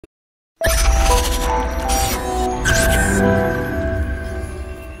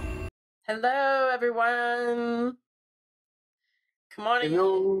Hello, everyone. Good morning.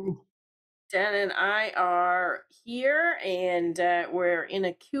 Hello. Dan and I are here, and we're in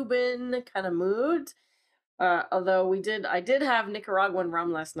a Cuban kind of mood. Although I did have Nicaraguan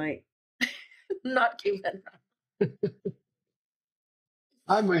rum last night, not Cuban.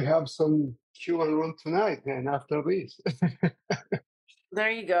 I may have some Cuban rum tonight then after this.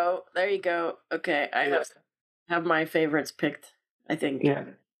 There you go. There you go. Okay, I Yeah. have my favorites picked. I think Yeah.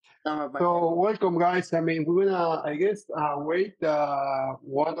 some of my favorites. So welcome guys. I mean we're gonna I guess wait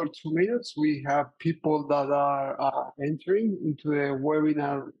 1 or 2 minutes. We have people that are entering into the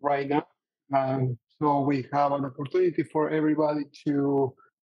webinar right now. So we have an opportunity for everybody to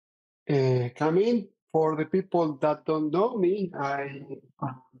come in. For the people that don't know me,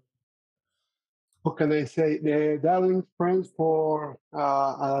 how can I say, the Darlene's friends for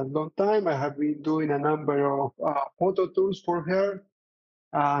a long time. I have been doing a number of photo tours for her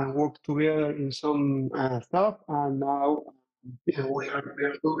and worked together in some stuff. And now we are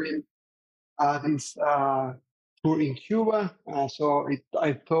doing this tour in Cuba.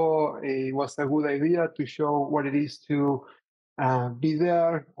 I thought it was a good idea to show what it is to be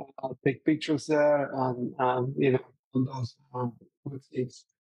there, take pictures there, and all those good things.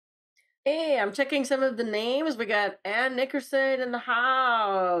 Hey, I'm checking some of the names. We got Ann Nickerson in the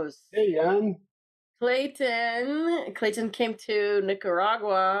house. Hey, Anne. Clayton came to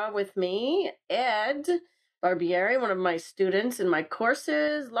Nicaragua with me. Ed Barbieri, one of my students in my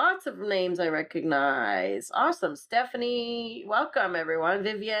courses. Lots of names I recognize. Awesome. Stephanie, welcome everyone.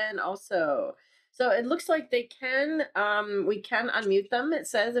 Vivian also. So it looks like we can unmute them. It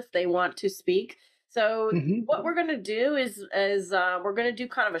says if they want to speak. So what we're going to do is we're going to do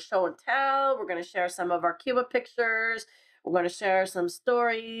kind of a show and tell. We're going to share some of our Cuba pictures. We're going to share some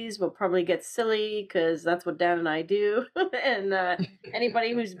stories. We'll probably get silly because that's what Dan and I do. And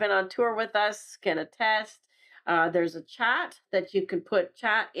anybody who's been on tour with us can attest. There's a chat that you can put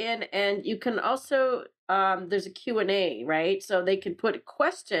chat in, and you can also there's a Q&A, right? So they can put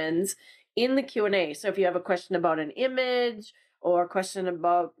questions in the Q&A. So if you have a question about an image or a question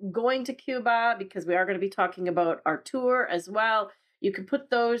about going to Cuba, because we are going to be talking about our tour as well, you can put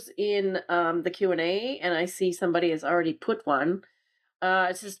those in the Q&A, and I see somebody has already put one.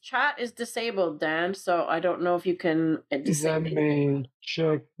 It says chat is disabled, Dan, so I don't know if you can Let disable. me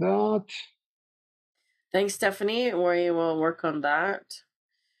check that. Thanks, Stephanie. We will work on that.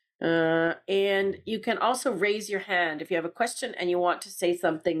 And you can also raise your hand if you have a question and you want to say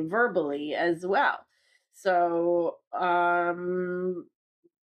something verbally as well. So, who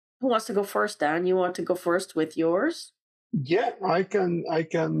wants to go first, Dan? You want to go first with yours? Yeah, I can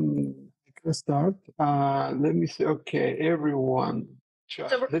start. Let me see. Okay, everyone.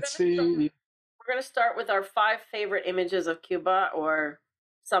 So Let's see. we're gonna start with our 5 favorite images of Cuba, or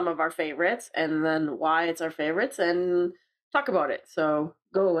some of our favorites, and then why it's our favorites, and talk about it. So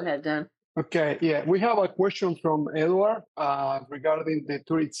go ahead, Dan. Okay, yeah, we have a question from Edward regarding the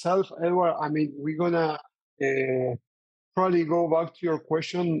tour itself. Edward, I mean, we're gonna probably go back to your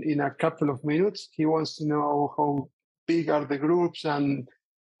question in a couple of minutes. He wants to know how big are the groups and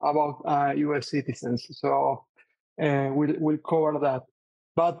about U.S. citizens. So we'll cover that.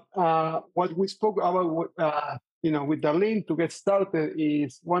 But what we spoke about, with Darlene to get started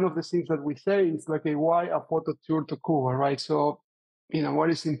is one of the things that we say is like, why a photo tour to Cuba, right? So, what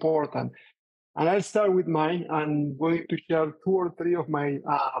is important? And I'll start with mine. I'm going to share 2 or 3 of my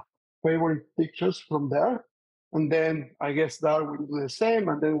favorite pictures from there. And then I guess Dar will do the same,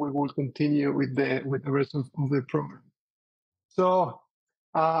 and then we will continue with the rest of the program. So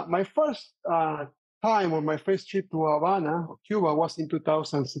my first time or my first trip to Havana, Cuba, was in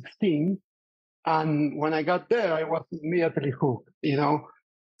 2016. And when I got there, I was immediately hooked.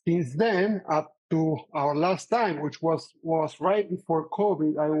 Since then, up to our last time, which was right before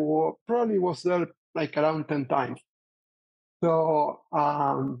COVID, probably was there like around 10 times. So,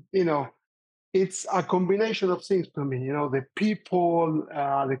 it's a combination of things to me, the people,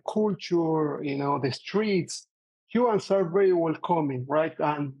 the culture, the streets. Cubans are very welcoming, right?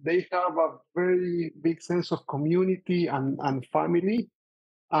 And they have a very big sense of community and family,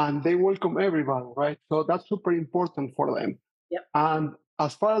 and they welcome everybody, right? So that's super important for them. Yep. And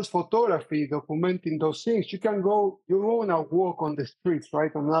as far as photography, documenting those things, you go on a walk on the streets,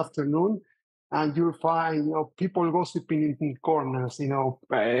 right, on an afternoon, and you'll find, people gossiping in corners,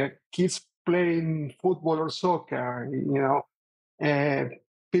 kids playing football or soccer, uh,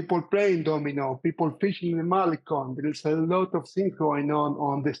 people playing domino, people fishing in the Malecon. There's a lot of things going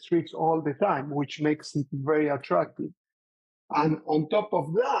on the streets all the time, which makes it very attractive. And on top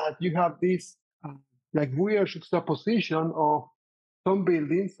of that, you have this like weird juxtaposition of some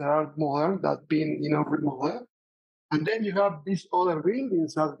buildings that are modern that been, remodeled. And then you have these other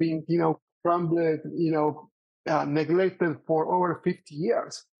buildings that have been, crumbled, neglected for over 50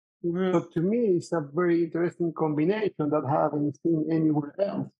 years. Mhm. So to me, it's a very interesting combination that I haven't seen anywhere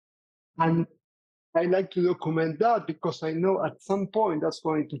else. And I like to document that because I know at some point that's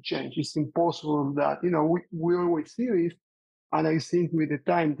going to change. It's impossible that, we always see this. And I think with the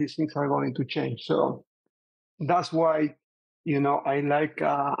time, these things are going to change. So that's why, I like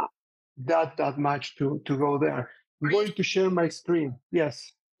that much to go there. I'm Are you going to share my screen.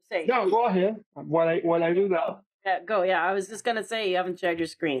 Yes. say? No, go ahead. While I do that. Yeah, go. Yeah, I was just gonna say you haven't shared your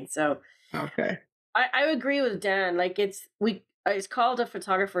screen, so Okay. I agree with Dan. Like it's called a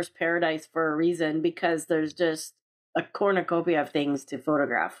photographer's paradise for a reason because there's just a cornucopia of things to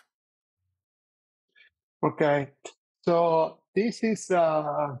photograph. Okay. So this is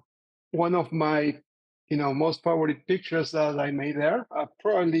one of my, most favorite pictures that I made there.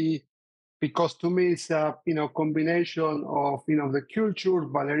 Probably because to me it's a, combination of, the culture.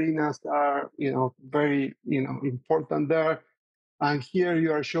 Ballerinas are, very, important there. And here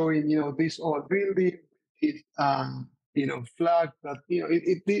you are showing, this old building, it, flag that,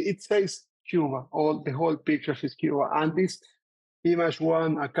 it says Cuba. The whole picture is Cuba. And this image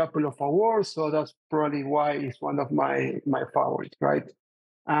won a couple of awards, so that's probably why it's one of my favorites, right?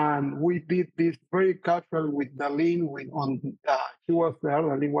 And we did this very casual with Darlene. She was there.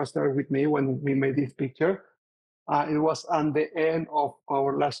 Darlene was there with me when we made this picture. It was on the end of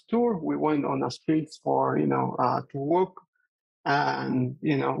our last tour. We went on the streets for to walk, and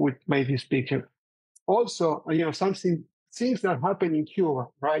we made this picture. Also, something things that happen in Cuba,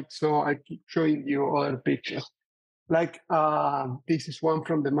 right? So I keep showing you other pictures. Like this is one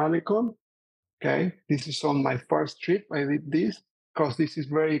from the Malecon. Okay, this is on my first trip. I did this because this is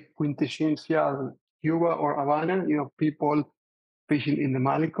very quintessential Cuba or Havana. People fishing in the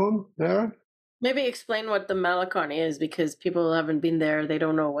Malecon there. Maybe explain what the Malecon is because people haven't been there. They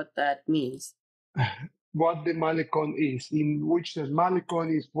don't know what that means. What the Malecon is, in which the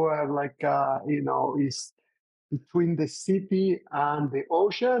Malecon is where, like, is between the city and the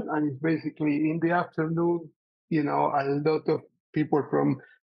ocean, and it's basically in the afternoon. A lot of people from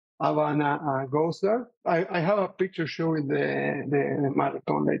Havana goes there. I have a picture showing the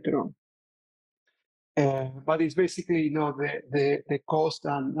Malecon later on. But it's basically, the coast,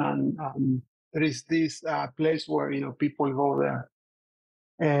 and there is this place where, people go there.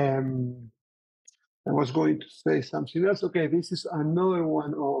 I was going to say something else. Okay, this is another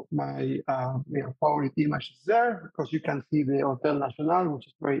one of my favorite images there, because you can see the Hotel Nacional, which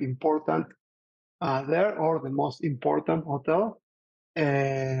is very important there, or the most important hotel.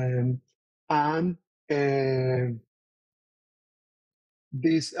 And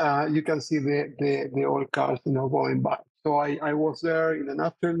this you can see the old cars, going by. So I was there in an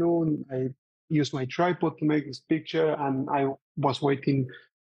afternoon. I used my tripod to make this picture, and I was waiting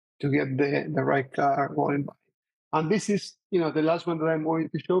to get the right car going by. And this is, the last one that I'm going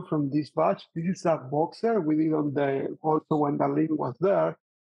to show from this batch. This is a boxer we did also when Darlene was there.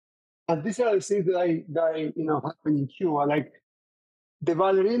 And these are the things that happen in Cuba. Like the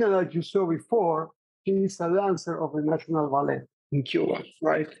ballerina that you saw before, she is a dancer of the National Ballet in Cuba,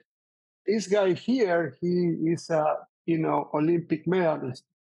 right? This guy here, he is a, Olympic medalist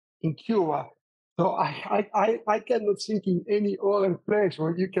in Cuba. So I cannot think in any other place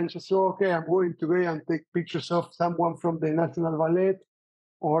where you can just say, okay, I'm going to go and take pictures of someone from the National Ballet,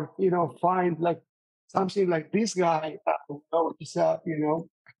 or find like something like this guy, is a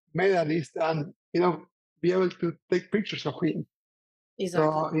medalist, and be able to take pictures of him.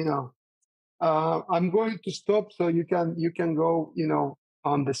 Exactly. So I'm going to stop so you can go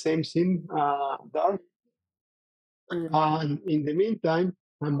on the same scene, there. Mm. And in the meantime,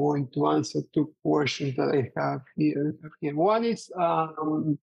 I'm going to answer two questions that I have here. One is,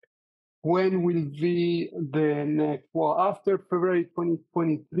 when will be the next? Well, after February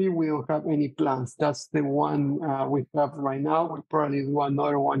 2023, we don't have any plans. That's the one we have right now. We probably do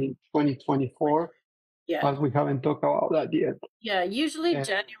another one in 2024, Yeah. but we haven't talked about that yet. Yeah. Usually Uh,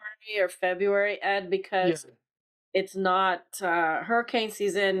 January or February, Ed, yeah. because it's not hurricane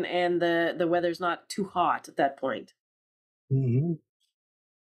season and the weather's not too hot at that point. Mhm.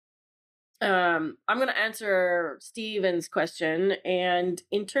 I'm going to answer Steven's question. And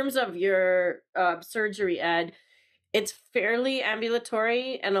in terms of your surgery, Ed, it's fairly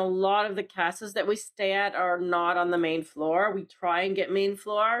ambulatory, and a lot of the casas that we stay at are not on the main floor. We try and get main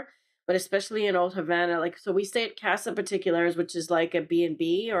floor, but especially in Old Havana, like so we stay at Casa Particulars, which is like a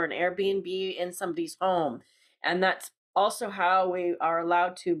B&B or an Airbnb in somebody's home. And that's also how we are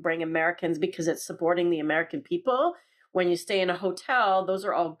allowed to bring Americans because it's supporting the American people. when you stay in a hotel, those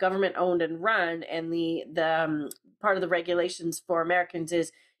are all government owned and run. And the part of the regulations for Americans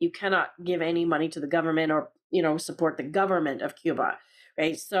is you cannot give any money to the government or, support the government of Cuba,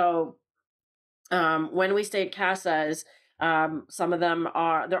 right? So when we stay at casas, some of them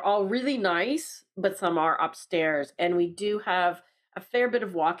they're all really nice, but some are upstairs. And we do have a fair bit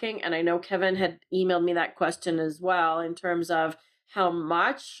of walking. And I know Kevin had emailed me that question as well in terms of how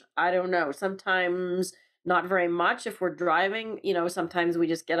much. I don't know. Sometimes not very much if we're driving. Sometimes we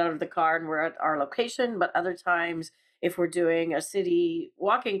just get out of the car and we're at our location. But other times, if we're doing a city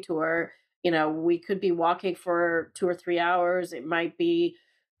walking tour, we could be walking for 2 or 3 hours. It might be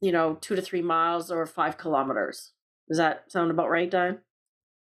 2 to 3 miles or 5 kilometers. Does that sound about right, Dan?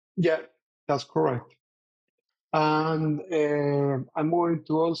 Yeah, that's correct. And I'm going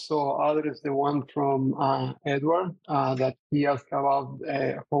to also address the one from Edward that he asked about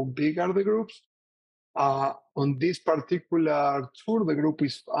how big are the groups. On this particular tour, the group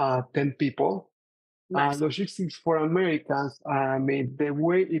is 10 people. Nice. Logistics for Americans, I mean, the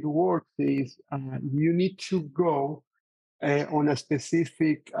way it works is you need to go on a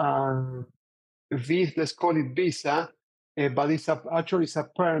specific visa, let's call it visa, but actually it's a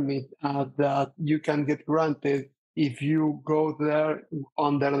permit that you can get granted if you go there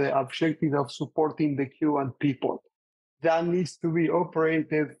under the objective of supporting the Cuban people. That needs to be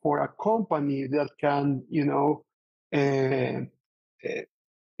operated for a company that can, uh,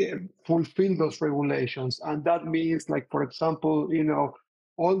 fulfill those regulations. And that means, like, for example,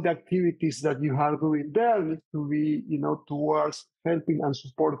 all the activities that you are doing there need to be, towards helping and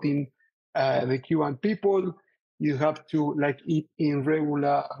supporting the Cuban people. You have to like eat in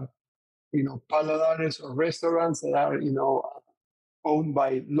regular, paladares or restaurants that are, owned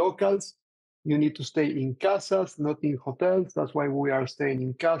by locals. You need to stay in casas, not in hotels. That's why we are staying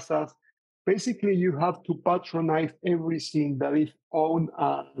in casas. Basically, you have to patronize everything that is owned,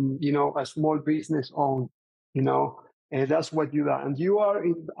 a small business owned, and that's what you do. And you are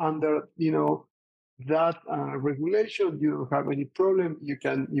under, that regulation. You don't have any problem. You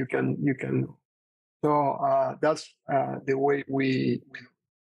can. So that's the way we.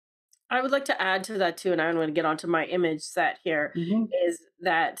 I would like to add to that too, and I'm going to get onto my image set here. Mhm. Is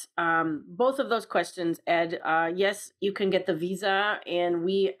that both of those questions, Ed? Yes, you can get the visa, and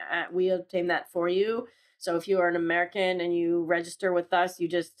we obtain that for you. So if you are an American and you register with us, you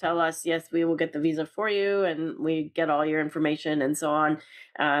just tell us, yes, we will get the visa for you, and we get all your information and so on,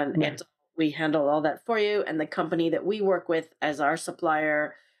 Yeah. and we handle all that for you. And the company that we work with as our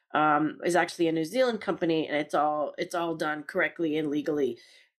supplier is actually a New Zealand company, and it's all done correctly and legally.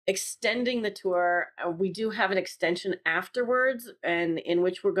 Extending the tour, we do have an extension afterwards, and in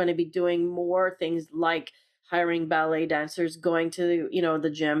which we're going to be doing more things like hiring ballet dancers, going to the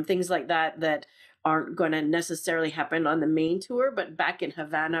gym, things like that that aren't going to necessarily happen on the main tour. But back in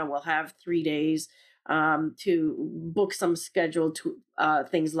Havana, we'll have 3 days to book some scheduled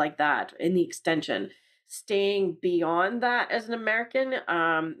things like that in the extension. Staying beyond that as an American,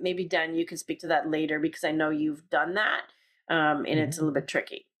 maybe Dan, you can speak to that later because I know you've done that, and it's a little bit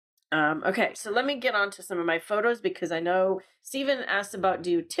tricky. Okay, so let me get on to some of my photos because I know Stephen asked about,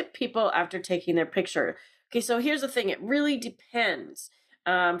 do you tip people after taking their picture? Okay, so here's the thing. It really depends.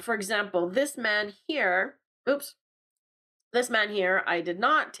 For example, this man here, I did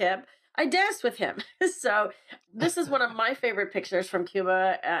not tip. I danced with him. So this is one of my favorite pictures from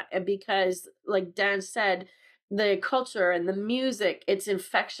Cuba because, like Dan said, the culture and the music, it's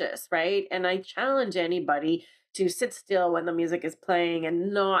infectious, right? And I challenge anybody to sit still when the music is playing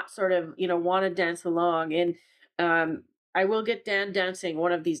and not sort of, want to dance along. And um, I will get Dan dancing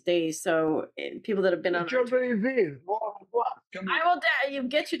one of these days. So people that have been on But you our tour, already did. What? Come I will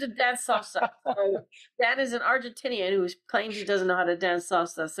get you to dance salsa. So Dan is an Argentinian who claims he doesn't know how to dance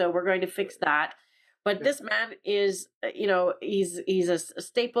salsa. So we're going to fix that. But this man is, he's a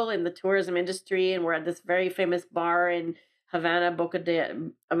staple in the tourism industry, and we're at this very famous bar in Havana,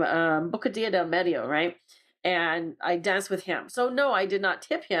 Bocadilla del Medio, right? And I danced with him. So no, I did not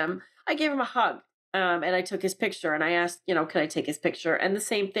tip him. I gave him a hug, and I took his picture, and I asked, can I take his picture? And the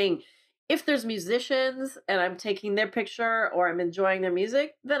same thing, if there's musicians and I'm taking their picture or I'm enjoying their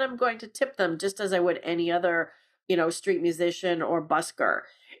music, then I'm going to tip them just as I would any other, street musician or busker.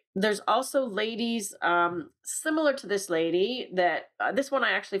 There's also ladies similar to this lady that this one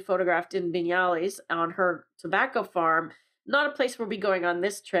I actually photographed in Vinales on her tobacco farm. Not a place we'll be going on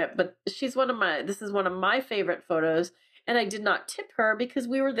this trip, but this is one of my favorite photos. And I did not tip her because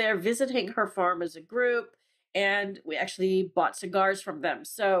we were there visiting her farm as a group, and we actually bought cigars from them.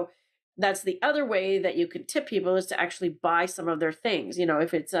 So that's the other way that you could tip people, is to actually buy some of their things.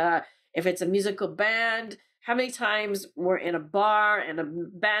 If it's a musical band, how many times we're in a bar and a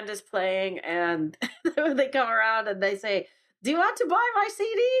band is playing and they come around and they say, "Do you want to buy my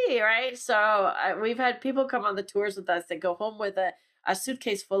CD?" Right? So we've had people come on the tours with us that go home with a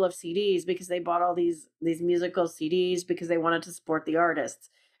suitcase full of CDs because they bought all these musical CDs because they wanted to support the artists,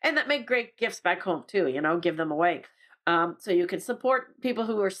 and that make great gifts back home too. Give them away. So you can support people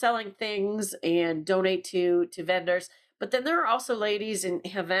who are selling things and donate to vendors. But then there are also ladies in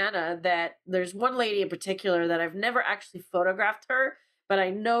Havana that there's one lady in particular that I've never actually photographed her, but I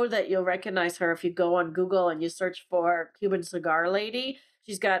know that you'll recognize her if you go on Google and you search for Cuban cigar lady.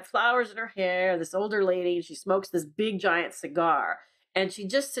 She's got flowers in her hair, this older lady, and she smokes this big giant cigar. And she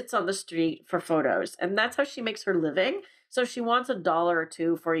just sits on the street for photos. And that's how she makes her living. So she wants $1 or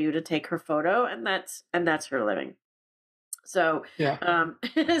 $2 for you to take her photo, and that's her living. So, Yeah.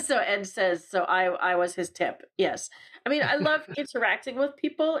 so Ed says, so I was his tip. Yes. I mean, I love interacting with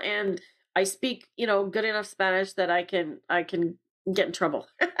people, and I speak, good enough Spanish that I can get in trouble.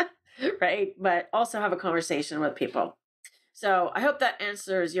 Right? But also have a conversation with people. So I hope that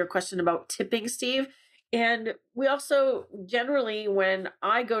answers your question about tipping, Steve. And we also generally, when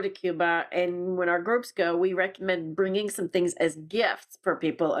I go to Cuba and when our groups go, we recommend bringing some things as gifts for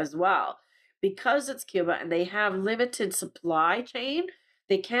people as well. Because it's Cuba and they have limited supply chain,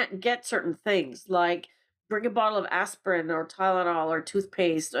 they can't get certain things like bring a bottle of aspirin or Tylenol or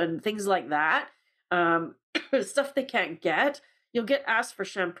toothpaste and things like that. Um, Stuff they can't get. You'll get asked for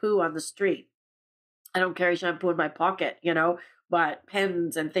shampoo on the street. I don't carry shampoo in my pocket, but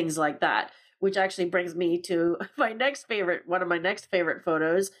pens and things like that, which actually brings me to one of my next favorite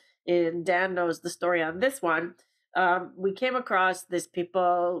photos. And Dan knows the story on this one. We came across this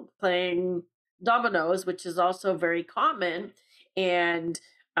people playing dominoes, which is also very common. And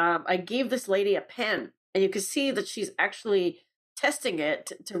I gave this lady a pen, and you could see that she's actually testing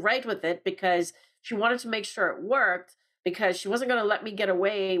it to write with it because she wanted to make sure it worked because she wasn't going to let me get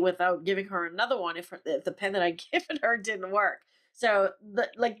away without giving her another one if the pen that I given her didn't work. So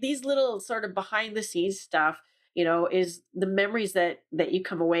like these little sort of behind the scenes stuff, is the memories that you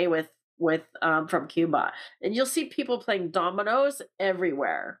come away with from Cuba. And you'll see people playing dominoes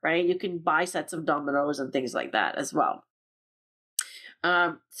everywhere, right? You can buy sets of dominoes and things like that as well.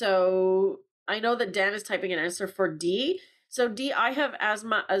 So I know that Dan is typing an answer for D. So D, I have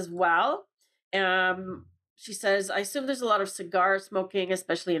asthma as well. She says, I assume there's a lot of cigar smoking,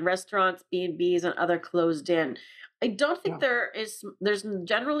 especially in restaurants, B&Bs, and other closed in. I don't think Yeah. there's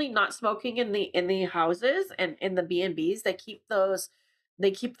generally not smoking in the houses and in the B&Bs. They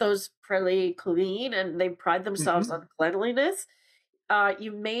keep those pretty clean and they pride themselves Hmm. on cleanliness.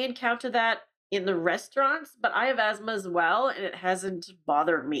 You may encounter that in the restaurants, but I have asthma as well, and it hasn't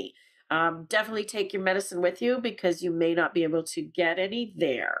bothered me. Definitely take your medicine with you because you may not be able to get any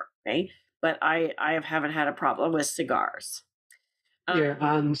there, right? But I haven't had a problem with cigars. Yeah.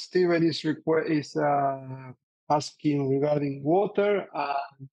 And Steven is asking regarding water.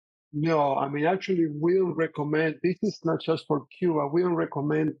 No, I mean, actually, we don't recommend, this is not just for Cuba, we don't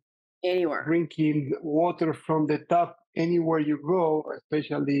recommend Anywhere. drinking water from the tap anywhere you go,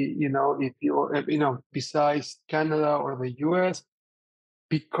 especially, if besides Canada or the US,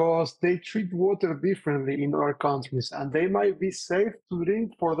 because they treat water differently in other countries and they might be safe to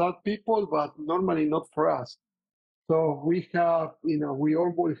drink for that people, but normally not for us. So we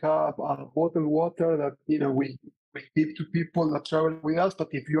always have bottled water that, we give to people that travel with us. But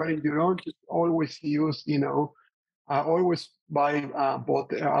if you are in your own, just always use, always buy a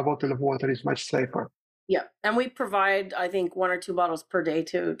bottle of water is much safer. Yeah, and we provide, I think, 1 or 2 bottles per day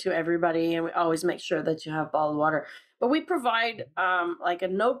to everybody, and we always make sure that you have bottled water. But we provide like a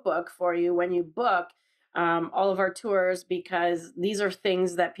notebook for you when you book all of our tours because these are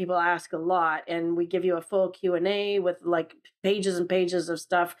things that people ask a lot, and we give you a full Q&A with like pages and pages of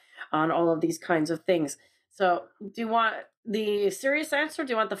stuff on all of these kinds of things. So, do you want the serious answer? Or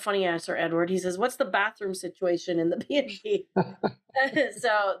do you want the funny answer, Edward? He says, "What's the bathroom situation in the B&B?"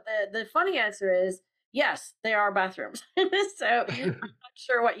 So the funny answer is yes, there are bathrooms. So I'm not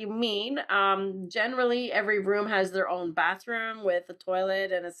sure what you mean. Generally, every room has their own bathroom with a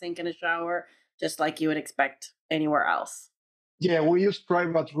toilet and a sink and a shower, just like you would expect anywhere else. Yeah, we use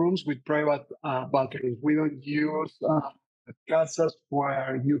private rooms with private bathrooms. We don't use casas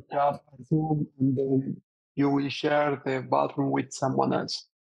where you have a room and then you will share the bathroom with someone else.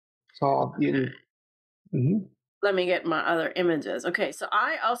 So, mhm. Let me get my other images. Okay, so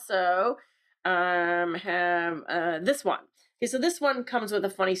I also have this one. Okay, so this one comes with a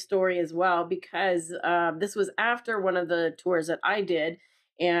funny story as well because this was after one of the tours that I did,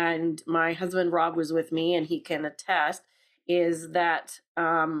 and my husband Rob was with me, and he can attest. is that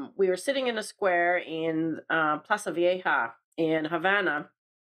we were sitting in a square in Plaza Vieja in Havana,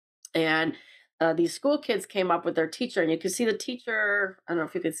 and these school kids came up with their teacher, and you could see the teacher. I don't know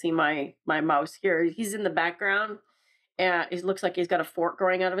if you could see my mouse here. He's in the background, and it looks like he's got a fork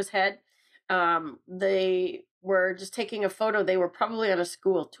growing out of his head. They were just taking a photo. They were probably on a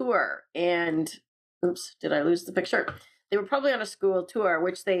school tour, and oops, did I lose the picture? They were probably on a school tour,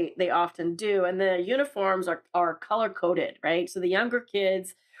 which they often do, and the uniforms are color coded, right? So the younger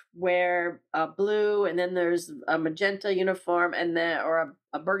kids wear blue, and then there's a magenta uniform, and then or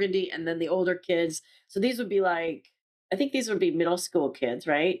a burgundy, and then the older kids. So these would be like, I think these would be middle school kids,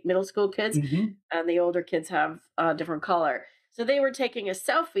 right? Middle school kids, Hmm. and the older kids have a different color. So they were taking a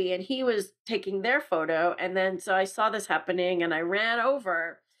selfie, and he was taking their photo. And then so I saw this happening, and I ran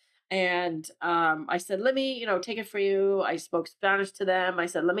over, and I said, "Let me, take it for you." I spoke Spanish to them. I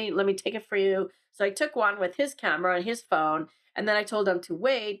said, "Let me take it for you." So I took one with his camera and his phone, and then I told them to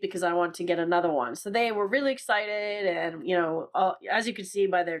wait because I want to get another one. So they were really excited, and as you can see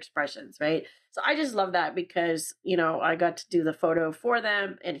by their expressions, right? So I just love that because I got to do the photo for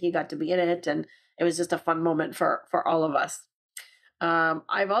them, and he got to be in it, and it was just a fun moment for all of us.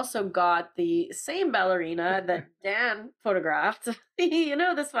 I've also got the same ballerina that Dan photographed.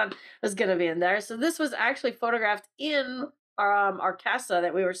 This one was going to be in there. So this was actually photographed in our casa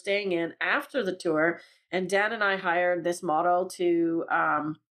that we were staying in after the tour, and Dan and I hired this model to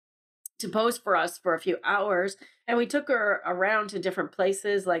pose for us for a few hours. And we took her around to different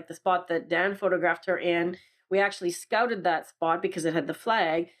places, like the spot that Dan photographed her in. We actually scouted that spot because it had the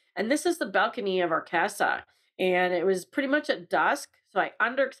flag. And this is the balcony of our casa. And it was pretty much at dusk. So I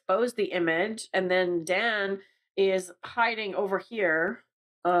underexposed the image. And then Dan is hiding over here.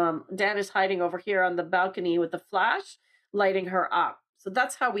 Dan is hiding over here on the balcony with the flash, lighting her up. So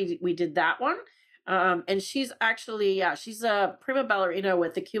that's how we did that one. And she's actually, yeah, she's a prima ballerina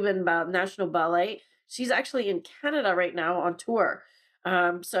with the Cuban National Ballet. She's actually in Canada right now on tour.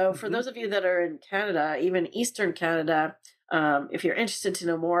 So for Hmm. those of you that are in Canada, even Eastern Canada, if you're interested to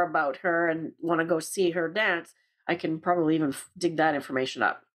know more about her and want to go see her dance, I can probably even dig that information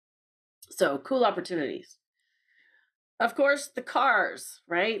up. So cool opportunities. Of course, the cars,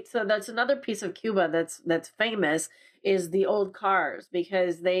 right? So that's another piece of Cuba that's famous is the old cars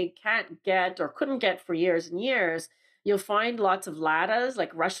because they can't get or couldn't get for years and years. You'll find lots of Ladas,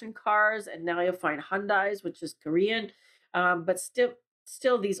 like Russian cars, and now you'll find Hyundais, which is Korean, but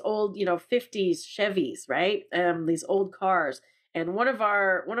still these old, 50s Chevys, right? These old cars. And one of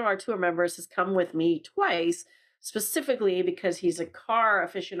our tour members has come with me twice, specifically because he's a car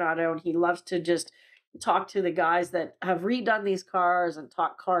aficionado and he loves to just talk to the guys that have redone these cars and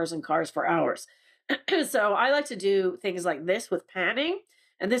talk cars and cars for hours. So I like to do things like this with panning,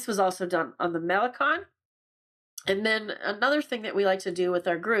 and this was also done on the Melicon. And then another thing that we like to do with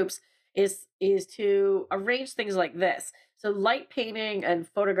our groups is to arrange things like this. So light painting and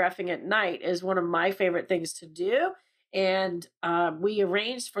photographing at night is one of my favorite things to do. And we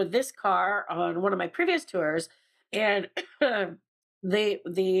arranged for this car on one of my previous tours, and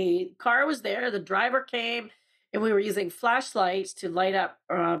the car was there. The driver came, and we were using flashlights to light up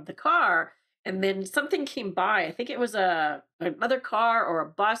the car. And then something came by. I think it was another car or a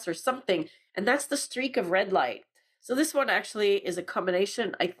bus or something, and that's the streak of red light. So this one actually is a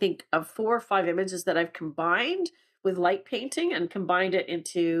combination, I think, of 4 or 5 images that I've combined with light painting and combined it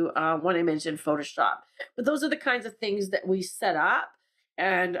into one image in Photoshop. But those are the kinds of things that we set up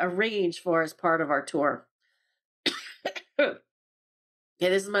and arrange for as part of our tour. Yeah,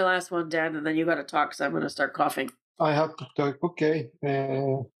 this is my last one, Dan, and then you got to talk because I'm going to start coughing. I have to talk. Okay.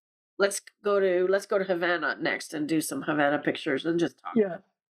 Let's go to Havana next and do some Havana pictures and just talk. Yeah.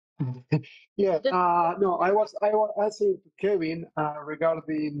 Yeah. Just, No, I was asking to Kevin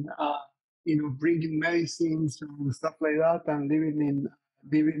regarding bringing medicines and stuff like that, and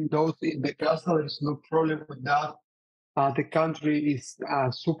living those in the castle. There's no problem with that. The country is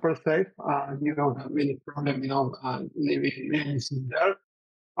super safe. You don't have any problem, leaving medicine there.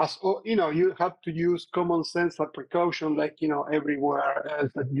 You have to use common sense and precaution, like everywhere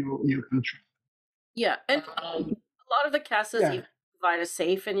else that you can try. yeah, and Um, a lot of the casas yeah, even provide a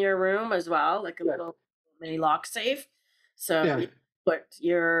safe in your room as well, like a yeah, little mini lock safe. So yeah. you put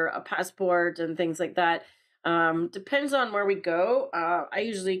your passport and things like that. Depends on where we go. I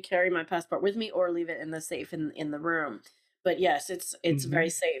usually carry my passport with me or leave it in the safe in the room. But yes, it's very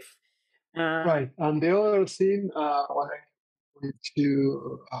Mhm. safe. Um, Right. And the other thing, what I wanted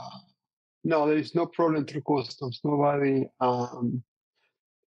to, no, there is no problem through customs. Nobody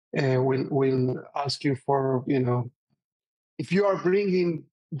will ask you for, if you are bringing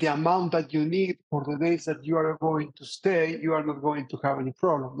the amount that you need for the days that you are going to stay, you are not going to have any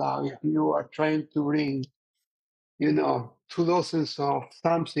problem. Now, if you are trying to bring, 2 dozens of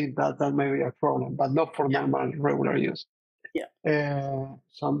something, that may be a problem, but not for Yeah. normal regular use. Yeah.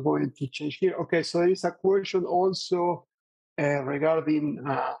 So I'm going to change here. Okay, so there is a question also regarding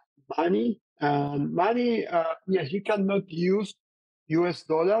money. And money, yes, you cannot use US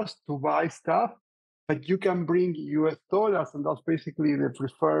dollars to buy stuff, but you can bring US dollars, and that's basically the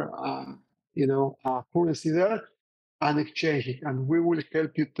preferred, currency there, and exchange it. And we will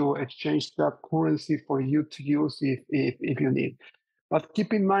help you to exchange that currency for you to use if you need. But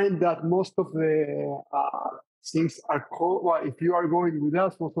keep in mind that most of the things are covered. Well, if you are going with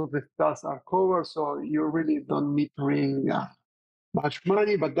us, most of the stuff are covered, so you really don't need to bring much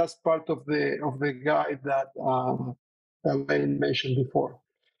money. But that's part of the guide that Wayne mentioned before.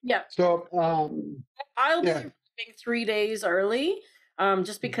 Yeah. So I'll be yeah, arriving 3 days early,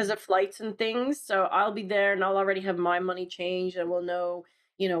 just because of flights and things. So I'll be there and I'll already have my money changed, and we'll know,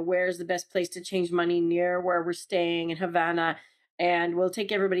 where's the best place to change money near where we're staying in Havana. And we'll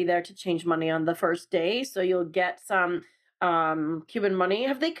take everybody there to change money on the first day. So you'll get some Cuban money.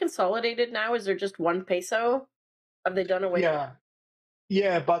 Have they consolidated now? Is there just one peso? Have they done away with yeah,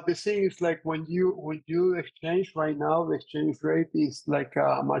 yeah. But the thing is, like when you exchange right now, the exchange rate is like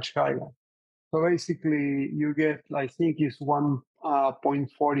much higher. So basically, you get, I think, it's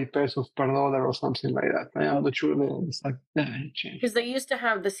 1.40 pesos per dollar or something like that. I am it? not sure the exact change. Because they used to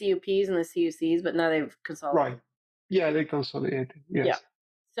have the CUPs and the CUCs, but now they've consolidated. Right. Yeah, they consolidated. Yeah. Yes.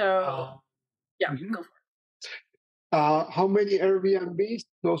 So Uh, yeah, mhm. go for it. How many Airbnbs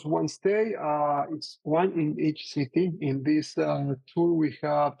does one stay? It's one in each city. In this tour, we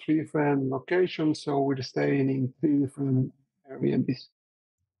have 3 different locations, so we're staying in 3 different Airbnbs.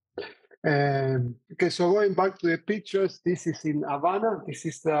 Okay, so going back to the pictures, this is in Havana. This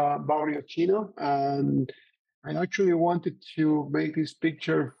is the Barrio Chino, and I actually wanted to make this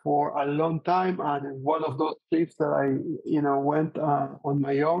picture for a long time. And one of those trips that went on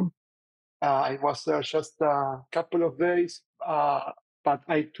my own. I was there just a couple of days, but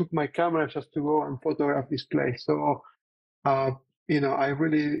I took my camera just to go and photograph this place. So, I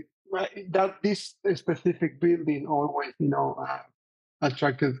really that this specific building always,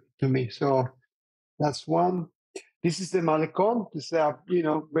 attracted to me. So that's one. This is the Malecon. This is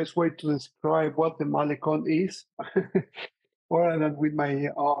best way to describe what the Malecon is, other than with my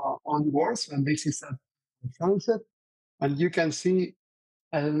own words. And this is a sunset, and you can see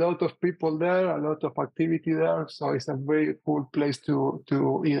a lot of people there, a lot of activity there. So it's a very cool place to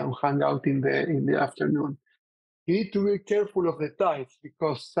hang out in the afternoon. You need to be careful of the tides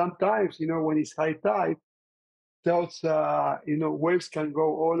because sometimes when it's high tide, those waves can go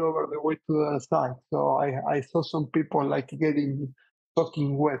all over the way to the side. So I saw some people like getting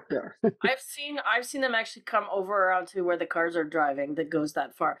soaking wet there. I've seen them actually come over around to where the cars are driving that goes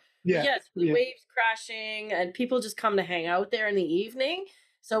that far. But Yeah, yes, the yeah. waves crashing and people just come to hang out there in the evening.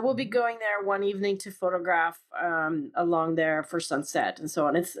 So we'll be Mhm. going there one evening to photograph along there for sunset and so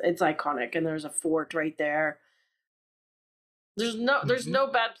on. It's iconic, and there's a fort right there. There's Mhm. no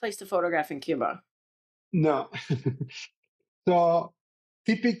bad place to photograph in Cuba. No. So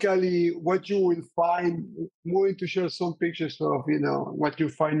typically, what you will find, I'm going to share some pictures of what you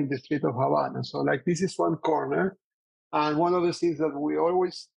find in the street of Havana. So like this is one corner, and one of the things that we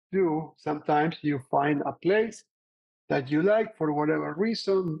always do, sometimes you find a place that you like for whatever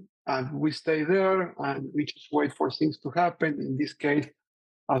reason, and we stay there and we just wait for things to happen. In this case,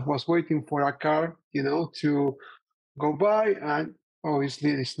 I was waiting for a car, to go by, and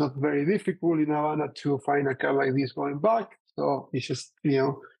obviously it's not very difficult in Havana to find a car like this going back. So it's just,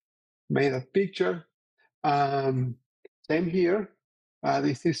 made a picture. Um, Same here.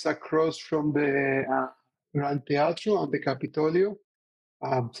 This is across from the Gran Teatro and the Capitolio.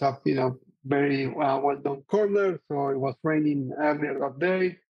 So, very well-known corner. So it was raining earlier that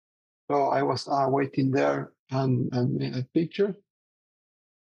day. So I was waiting there and made a picture.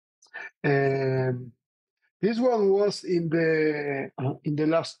 Um, this one was in the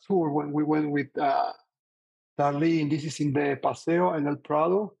last tour when we went with Darlene. This is in the Paseo en el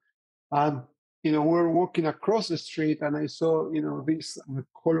Prado. And we were walking across the street, and I saw these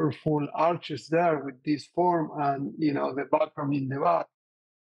colorful arches there with this form, and the background in the back.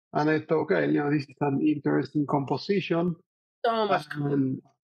 And I thought, okay, this is an interesting composition. So much And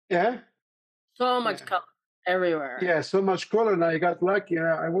yeah, so much yeah, color everywhere. yeah, so much color, and I got lucky.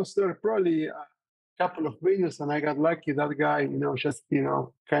 I was there probably a couple of minutes, and I got lucky. That guy, just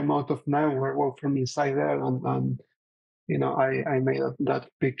came out of nowhere, walked from inside there, and I made that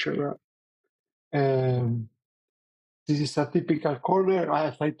picture. Um, This is a typical corner.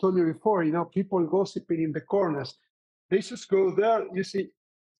 As I told you before, people gossiping in the corners. They just go there. You see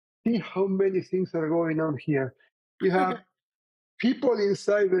how many things are going on here. You have people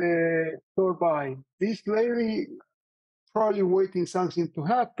inside the store buying. This lady probably waiting something to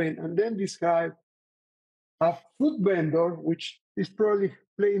happen, and then this guy, a food vendor, which is probably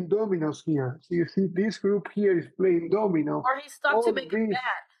playing dominoes here. So you see, this group here is playing domino. Or he's stuck to All make a these,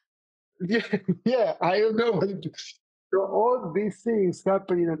 bet. yeah, yeah, I don't know. So all these things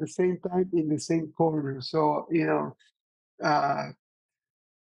happening at the same time in the same corner. So uh,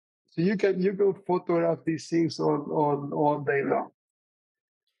 so you can photograph these things on all day long.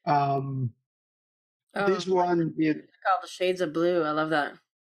 Um, Oh, this one, all the shades of blue. I love that.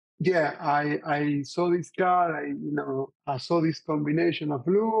 yeah, I saw this car. I saw this combination of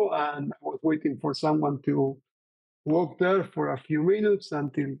blue, and I was waiting for someone to walk there for a few minutes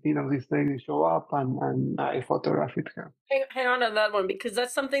until this lady show up, and I photographed her. Hang on to that one because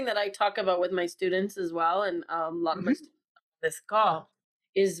that's something that I talk about with my students as well, and a lot of my Mhm. students on this call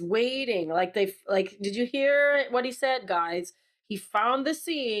is waiting. Like did you hear what he said, guys? He found the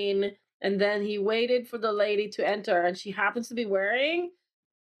scene and then he waited for the lady to enter, and she happens to be wearing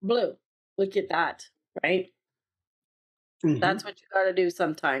blue. Look at that, right? That's Mhm. what you got to do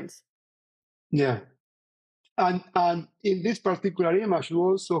sometimes. Yeah, and in this particular image, you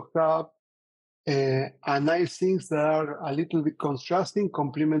also have a nice things that are a little bit contrasting,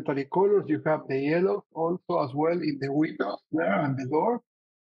 complementary colors. You have the yellow also as well in the windows there and the door.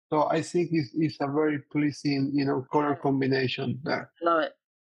 So I think it's a very pleasing, color combination there. Love it.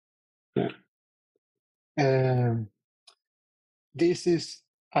 Yeah. Um, this is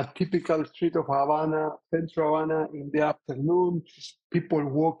a typical street of Havana, Central Havana in the afternoon. Just people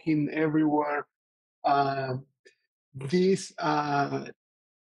walking everywhere. Uh, this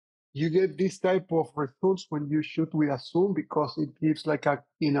You get this type of results when you shoot with a zoom because it gives like a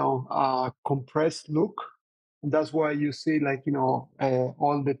compressed look. And that's why you see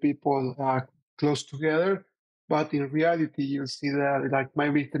all the people close together. But in reality, you see there like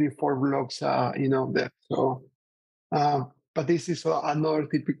maybe 3, 4 blocks, there. So, but this is another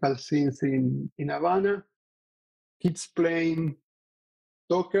typical scenes in Havana. Kids playing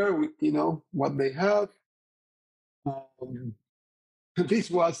soccer with what they have. Um,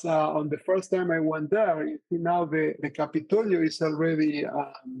 this was on the first time I went there. You see now the Capitolio is already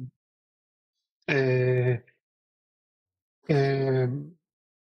uh, um,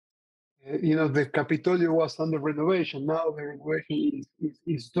 the Capitolio was under renovation. Now the renovation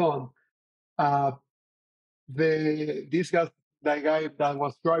is done. Uh, this guy, the guy that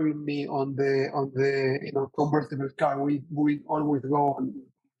was driving me on the convertible car. We always go on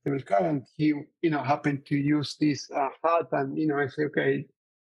convertible car, and he happened to use this hat, and I say, okay,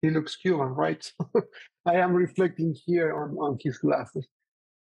 he looks Cuban, right? I am reflecting here on his glasses.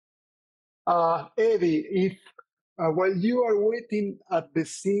 Eddie, if while you are waiting at the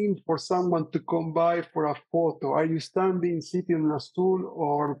scene for someone to come by for a photo, are you standing, sitting on a stool,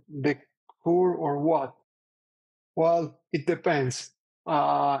 or the car, or what? Well, it depends.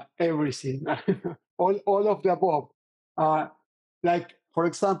 Everything, all of the above. Uh, like for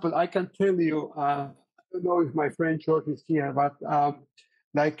example, I can tell you. I don't know if my friend George is here, but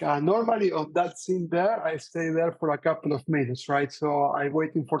normally on that scene there, I stay there for a couple of minutes, right? So I'm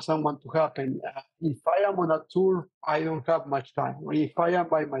waiting for someone to happen. If I am on a tour, I don't have much time. If I am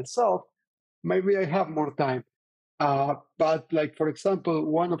by myself, maybe I have more time. But like for example,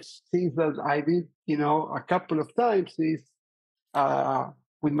 one of the things that I did, a couple of times is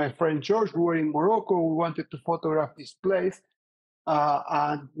with my friend George. We were in Morocco. We wanted to photograph this place,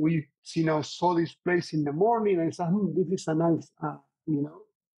 and we, saw this place in the morning. And I said, "This is a nice,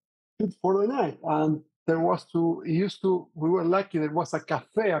 shoot for the night." And there was we were lucky. There was a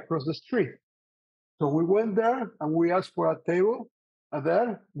cafe across the street. So we went there and we asked for a table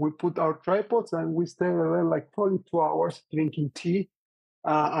there. We put our tripods and we stayed there like probably 2 hours drinking tea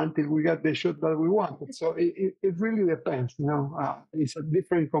until we got the shot that we wanted. So it really depends, it's a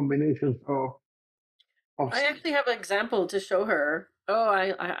different combination of I scenes. actually have an example to show her. Oh,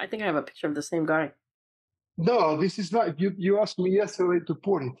 I think I have a picture of the same guy. No, this is not, you asked me yesterday to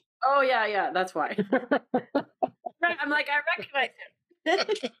put Oh yeah, yeah, that's why. it. I'm like, I recognize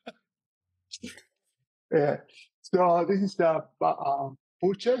him. Yeah. So this is the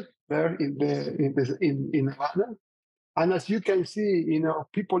butcher there in Havana. And as you can see,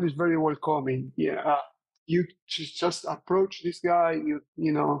 people is very welcoming. Yeah, you just approach this guy.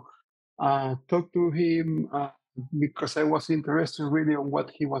 Talk to him because I was interested really on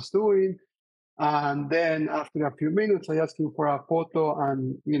what he was doing. And then after a few minutes, I asked him for a photo,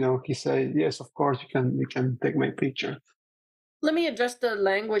 and he said, "Yes, of course, you can take my picture." Let me address the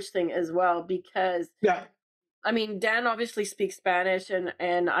language thing as well, because Yeah. I mean, Dan obviously speaks Spanish,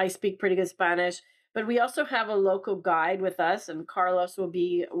 and I speak pretty good Spanish, but we also have a local guide with us, and Carlos will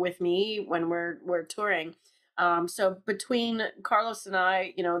be with me when we're touring. So between Carlos and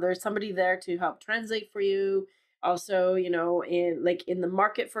I, there's somebody there to help translate for you. Also, in the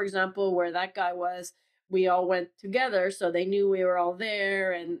market, for example, where that guy was, we all went together, so they knew we were all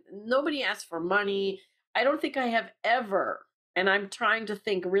there, and nobody asked for money. I don't think I have ever, and I'm trying to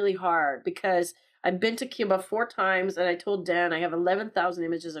think really hard because I've been to Cuba 4 times, and I told Dan I have 11,000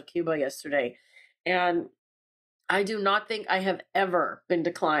 images of Cuba yesterday, and I do not think I have ever been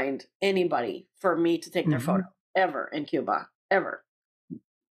declined anybody for me to take their photo, Mhm. ever in Cuba, ever.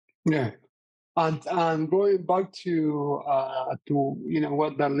 Yeah. And going back to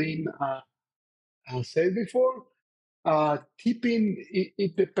what Darlene said before, tipping,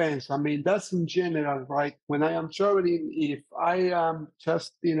 it depends. I mean, that's in general, right? When I am traveling, if I am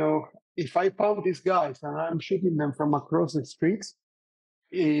just if I found these guys and I'm shooting them from across the streets,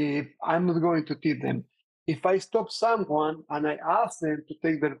 I'm not going to tip them. If I stop someone and I ask them to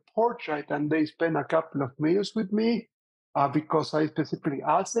take their portrait and they spend a couple of minutes with me, because I specifically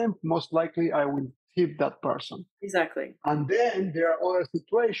asked them, most likely I will tip that person. Exactly. And then there are other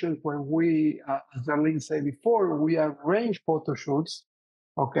situations when we, as Darlene said before, we arrange photo shoots.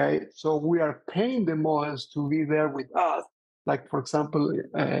 Okay, so we are paying the models to be there with us, like for example,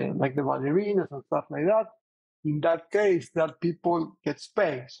 like the ballerinas and stuff like that. In that case, that people gets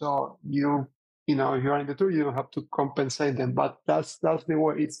paid. So if you're in the tour, you don't have to compensate them. But that's the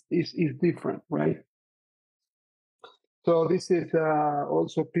way it's different, right? So this is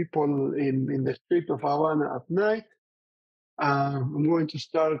also people in the street of Havana at night. I'm going to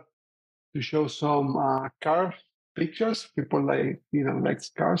start to show some car pictures. People like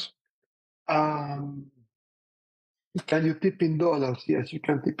cars. Um, can you tip in dollars? Yes, you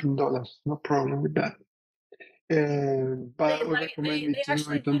can tip in dollars. No problem with that. But They I would like recommend they you to do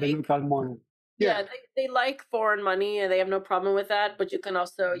actually it on the like local money. yeah, Yeah. they like foreign money, and they have no problem with that, but you can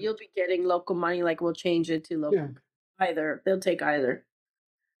also you'll be getting local money, like we'll change it to local Yeah. either. They'll take either.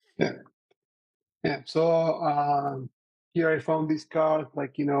 Yeah. Yeah. So here I found this card,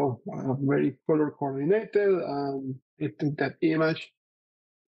 like very color coordinated. I took that image.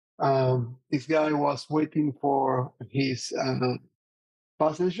 This guy was waiting for his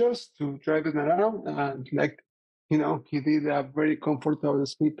passengers to drive them around, and he did a very comfortable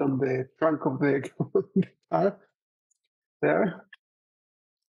seat on the trunk of the car there.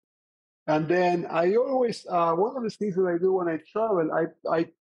 And then I always one of the things that I do when I travel, I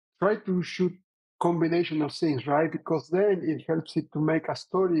try to shoot combination of things, right? Because then it helps it to make a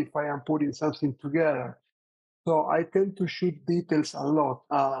story if I am putting something together. So I tend to shoot details a lot.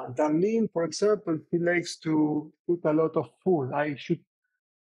 Darlene, for example, he likes to shoot a lot of food. I shoot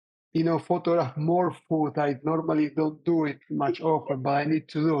photograph more food. I normally don't do it much often, but I need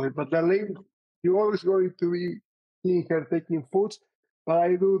to do it. But Darlene, you're always going to be seeing her taking foods, but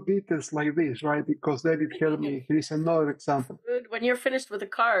I do details like this, right? Because then it helped Speaking of me. Here is another example. food, when you're finished with the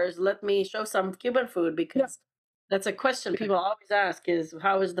cars, let me show some Cuban food, Yeah. because that's a question Yeah. people always ask is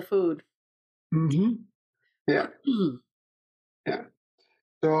how is the food? Hmm. Yeah. Yeah.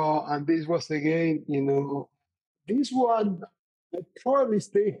 So, and this was again, this one, I probably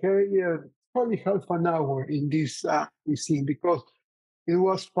stay here probably half an hour in this scene because it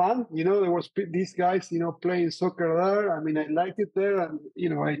was fun. There was these guys, playing soccer there. I mean, I liked it there, and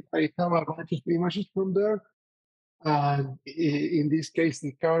I have a bunch of images from there. And in this case,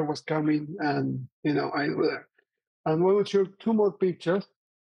 the car was coming, and I was there. And we will show two more pictures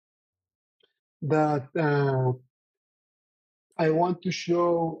that I want to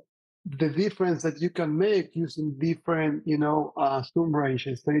show the difference that you can make using different, zoom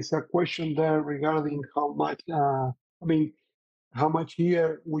ranges. There is a question there regarding how much. I mean, how much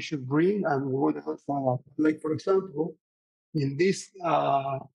here we should bring and what else. Like for example, in this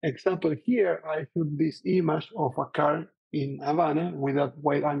example here, I took this image of a car in Havana with a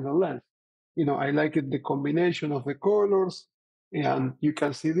wide angle lens. I like it, the combination of the colors, and you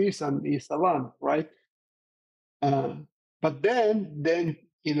can see this, and it's a van, right? Uh, but then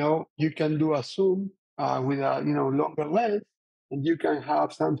you can do a zoom with a longer lens, and you can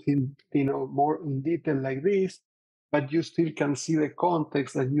have something more in detail like this, but you still can see the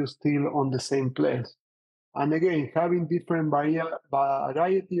context that you still on the same place. And again, having different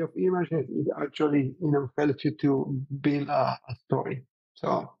variety of images, it actually helps you to build a story.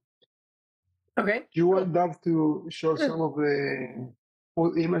 So Okay, you cool. want that to show Good. some of the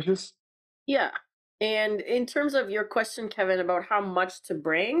old images? Yeah. And in terms of your question, Kevin, about how much to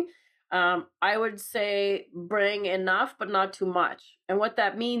bring, I would say bring enough, but not too much. And what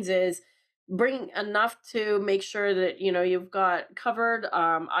that means is bring enough to make sure that you've got covered.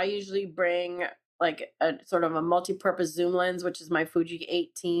 I usually bring like a sort of a multi-purpose zoom lens, which is my Fuji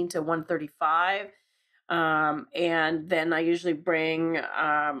 18 to 135. And then I usually bring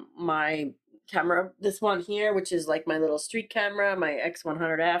my camera, this one here, which is like my little street camera, my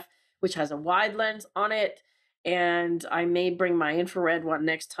X100F, which has a wide lens on it. And I may bring my infrared one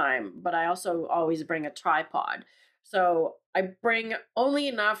next time, but I also always bring a tripod. So I bring only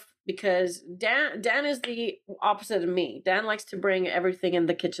enough because Dan is the opposite of me. Dan likes to bring everything in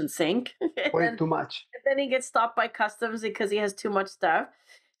the kitchen sink. and Way then too much. and then he gets stopped by customs because he has too much stuff.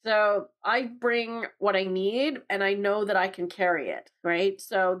 So I bring what I need and I know that I can carry it, right?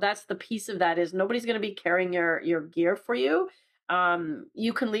 So that's the piece of that is nobody's going to be carrying your gear for you.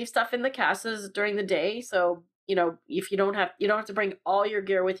 You can leave stuff in the casas during the day. So, if you don't have to bring all your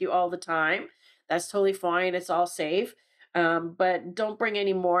gear with you all the time. That's totally fine. It's all safe. But don't bring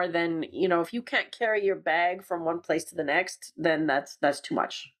any more than, if you can't carry your bag from one place to the next, then that's too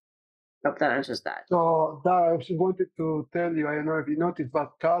much. Hope that answers that. So that I just wanted to tell you, I don't know if you noticed, but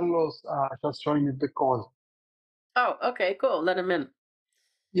Carlos just joined the call. Oh, okay, cool. Let him in.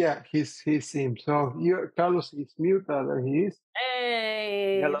 Yeah, he's him. So Carlos is mute. There he is.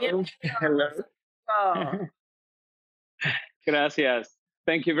 Hey, Hello. Hello. bienvenidos. Oh, Gracias.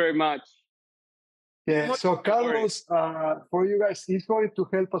 Thank you very much. Yeah. muy So No worries. Carlos, for you guys, he's going to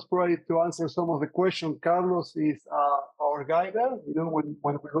help us probably to answer some of the questions. Carlos is our guide there. When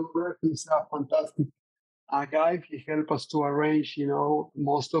we go there, he's a fantastic guide. He helps us to arrange,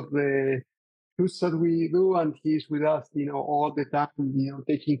 most of the shoots that we do, and he's with us, all the time,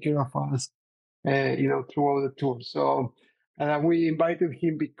 taking care of us, throughout the tour. So we invited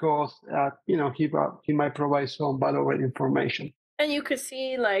him because, he might provide some valuable information. And you could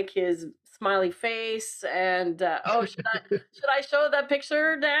see like his smiley face and oh, should I show that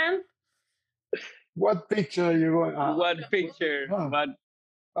picture, Dan? What picture are you going? What picture? Oh, What?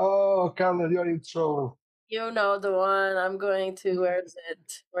 oh, Carlos, you're in trouble. You know the one I'm going to. Where is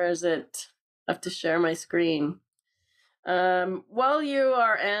it? Where is it? I have to share my screen. While you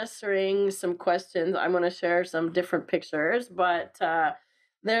are answering some questions, I'm going to share some different pictures. But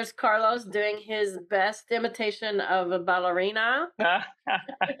there's Carlos doing his best imitation of a ballerina.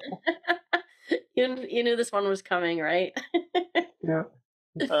 You knew this one was coming, right? Yeah.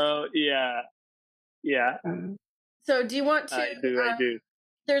 Oh yeah, yeah. So, do you want to? I do. I do.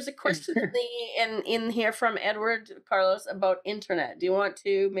 There's a question in here from Edward Carlos about internet. Do you want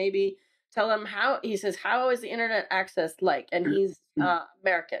to maybe tell him how? He says, "How is the internet access like?" And he's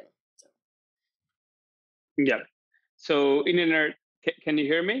American. So. Yeah. So internet. Can you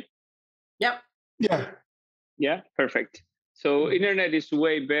hear me? Yep. Yeah. Yeah. Perfect. So internet is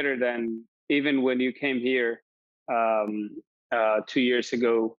way better than even when you came here 2 years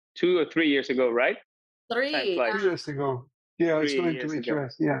ago, 2 or 3 years ago, right? Time 3. flies. 2 years ago. Yeah, it's 3 going to years be ago.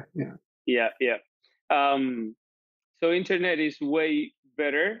 US. Yeah, yeah. Yeah, yeah. So internet is way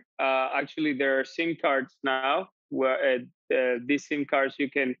better. Actually, there are SIM cards now where these SIM cards you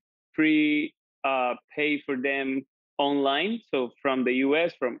can pay for them online. So from the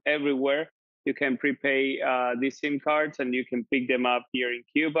US, from everywhere, you can prepay these SIM cards and you can pick them up here in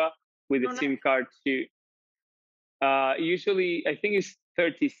Cuba with the Oh, SIM nice. card too. Usually, I think it's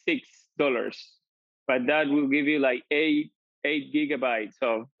 $36, but that will give you like eight gigabytes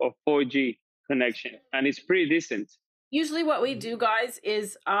of 4G connection, and it's pretty decent. Usually, what we do, guys,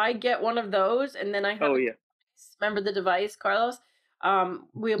 is I get one of those, and then I have Oh a yeah, device. Remember the device, Carlos?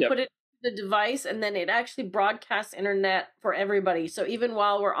 We'll yep, put it in the device, and then it actually broadcasts internet for everybody. So even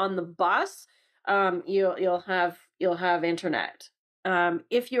while we're on the bus, you'll have internet.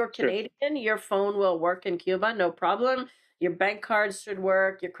 If you're sure. Canadian, your phone will work in Cuba, no problem. Your bank cards should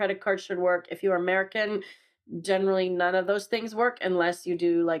work. Your credit card should work. If you're American, generally none of those things work unless you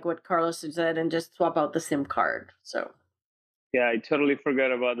do like what Carlos said and just swap out the SIM card. So. Yeah, I totally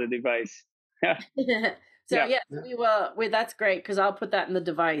forgot about the device. So Yeah, yes, Yeah. we will. That's great because I'll put that in the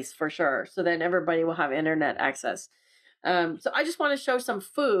device for sure. So then everybody will have internet access. So I just want to show some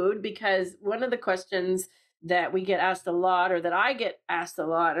food because one of the questions that we get asked a lot, or that I get asked a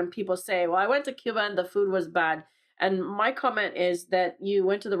lot, and people say, "Well, I went to Cuba and the food was bad." And my comment is that you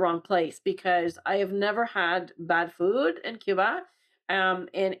went to the wrong place because I have never had bad food in Cuba. And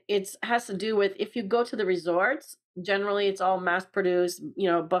it has to do with if you go to the resorts, generally it's all mass produced,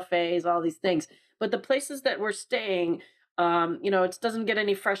 buffets, all these things. But the places that we're staying, it doesn't get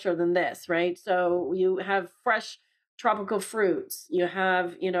any fresher than this, right? So you have fresh tropical fruits. You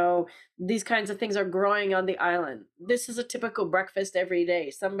have, these kinds of things are growing on the island. This is a typical breakfast every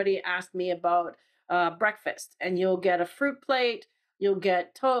day. Somebody asked me about breakfast, and you'll get a fruit plate, you'll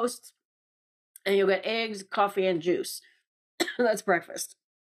get toast, and you'll get eggs, coffee, and juice. That's breakfast.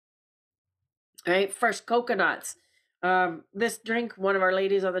 All right, fresh coconuts. This drink one of our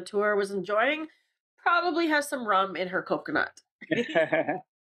ladies on the tour was enjoying probably has some rum in her coconut.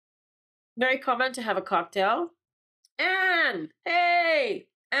 Very common to have a cocktail. And hey,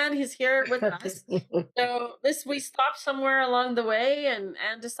 and he's here with us. So we stopped somewhere along the way and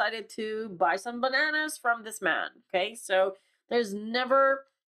decided to buy some bananas from this man. Okay, so there's never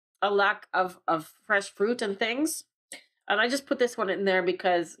a lack of fresh fruit and things. And I just put this one in there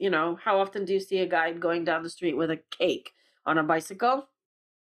because, how often do you see a guy going down the street with a cake on a bicycle?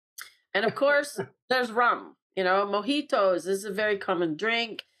 And of course, there's rum. Mojitos is a very common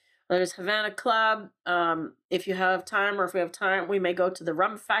drink. There's Havana Club. If you have time, or if we have time, we may go to the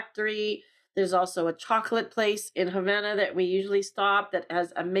rum factory. There's also a chocolate place in Havana that we usually stop that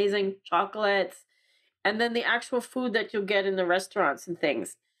has amazing chocolates. And then the actual food that you'll get in the restaurants and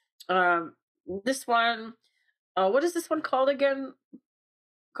things. This one, what is this one called again,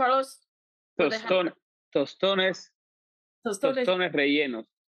 Carlos? Tostones rellenos.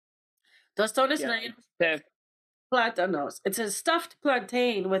 Tostones rellenos. Platanos. It's a stuffed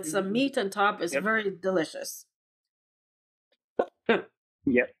plantain with some meat on top. It's very delicious.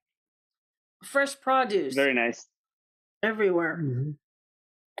 Yep. Fresh produce. Very nice. Everywhere. Mm-hmm.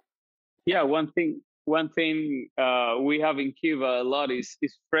 Yeah, one thing we have in Cuba a lot is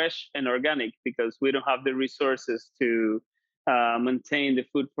fresh and organic, because we don't have the resources to maintain the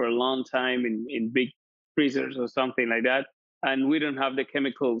food for a long time in big freezers or something like that, and we don't have the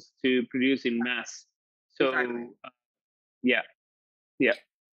chemicals to produce in mass. So exactly. Yeah.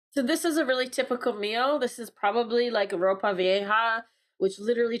 So this is a really typical meal. This is probably like a ropa vieja, which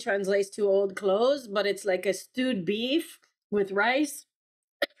literally translates to old clothes, but it's like a stewed beef with rice.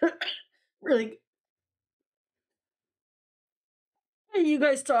 Really. Hey, you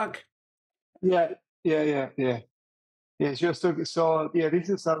guys talk. Yeah. Yes, just so yeah, this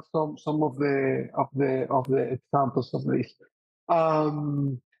is some of the examples of this.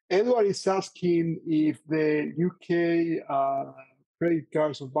 Edward is asking if the UK credit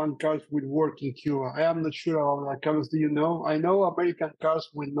cards or bank cards will work in Cuba. I am not sure about that. Carlos, do you know? I know American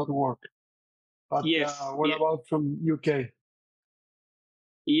cards will not work, but what about from UK?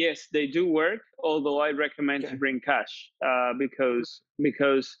 Yes, they do work, although I recommend to bring cash because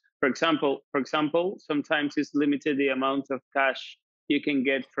for example, sometimes it's limited the amount of cash you can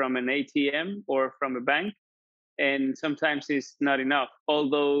get from an ATM or from a bank, and sometimes it's not enough.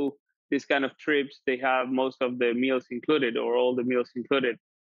 Although this kind of trips, they have most of the meals included or all the meals included,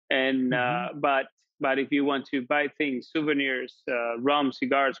 and but if you want to buy things, souvenirs, rum,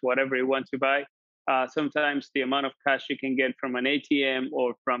 cigars, whatever you want to buy, sometimes the amount of cash you can get from an ATM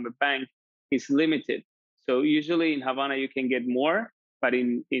or from a bank is limited. So usually in Havana you can get more, but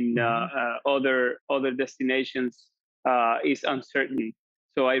in other destinations is uncertain.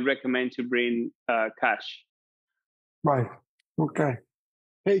 So I recommend to bring cash. Right. Okay.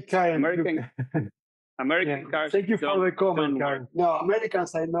 Hey, Karen. American cars. Thank you for the comment, Karen. No,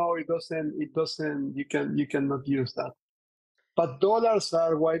 Americans, I know it doesn't. You cannot use that. But dollars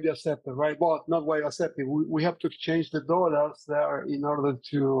are widely accepted, right? Well, not widely accepted. We have to exchange the dollars there in order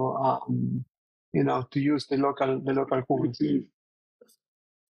to, to use the local currency.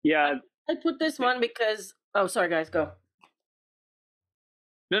 Yeah. I put this one because. Oh, sorry, guys, go.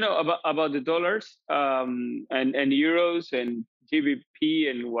 No, about the dollars and euros and GBP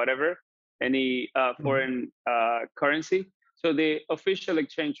and whatever, any foreign currency. So the official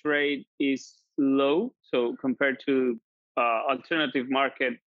exchange rate is low. So compared to alternative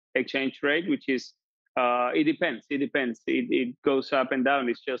market exchange rate, which is it depends. It goes up and down.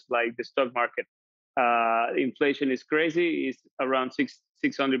 It's just like the stock market. Inflation is crazy. It's around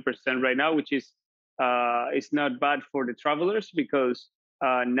 600% right now, which is it's not bad for the travelers because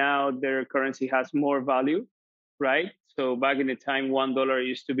now their currency has more value, right? So back in the time, $1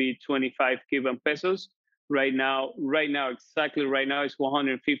 used to be 25 Cuban pesos. Right now, exactly right now, it's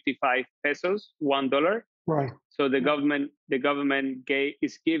 155 pesos, $1. Right. So the government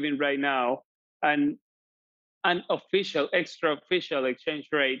is giving right now an extra official exchange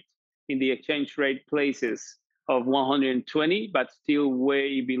rate in the exchange rate places of 120, but still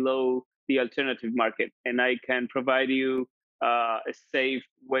way below the alternative market. And I can provide you a safe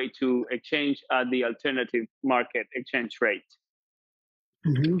way to exchange at the alternative market exchange rate.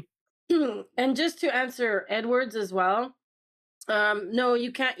 And just to answer Edwards as well, no,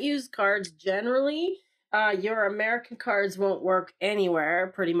 you can't use cards generally your American cards won't work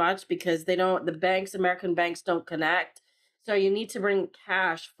anywhere pretty much because they don't, the banks, American banks don't connect. So you need to bring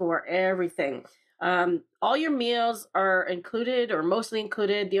cash for everything. All your meals are included or mostly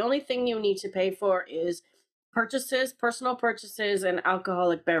included. The only thing you need to pay for is purchases, personal purchases, and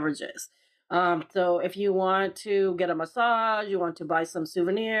alcoholic beverages. So if you want to get a massage, you want to buy some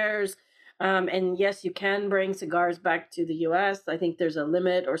souvenirs, and yes, you can bring cigars back to the US. I think there's a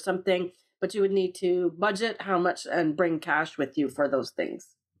limit or something, but you would need to budget how much and bring cash with you for those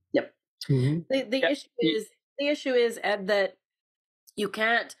things. Yep. Mhm. The Yeah. issue is, Ed, that you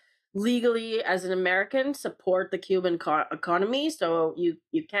can't legally as an American support the Cuban economy, so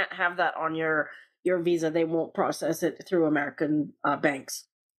you can't have that on your visa. They won't process it through American banks.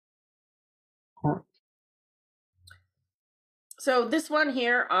 Correct. So this one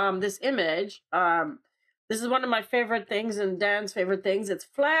here, this image, this is one of my favorite things and Dan's favorite things. It's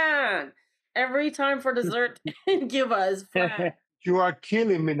flan. Every time for dessert in Cuba is flan. You are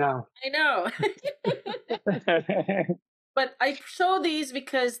killing me now. I know. But I show these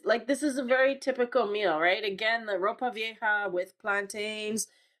because, like, this is a very typical meal, right? Again, the ropa vieja with plantains,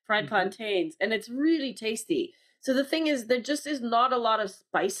 fried plantains, and it's really tasty. So the thing is, there just is not a lot of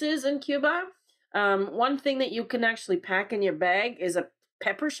spices in Cuba. One thing that you can actually pack in your bag is a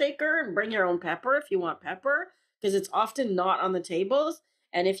pepper shaker and bring your own pepper if you want pepper, because it's often not on the tables.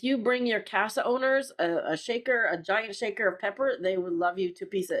 And if you bring your casa owners a shaker, a giant shaker of pepper, they would love you to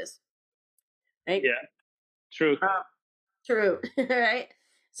pieces. Right? Yeah, true. True. Right.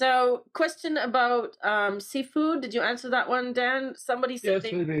 So, question about seafood. Did you answer that one, Dan? Somebody said Yes,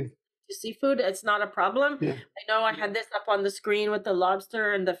 they it is. do seafood. It's not a problem. Yeah. I know I had this up on the screen with the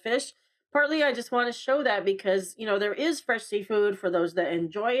lobster and the fish. Partly, I just want to show that because, there is fresh seafood for those that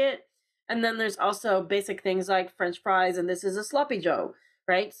enjoy it. And then there's also basic things like French fries, and this is a sloppy Joe,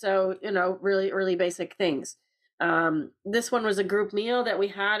 right? So, really, really basic things. This one was a group meal that we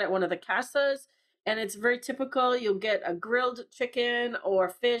had at one of the casas, and it's very typical. You'll get a grilled chicken or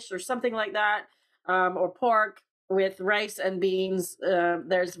fish or something like that, or pork with rice and beans.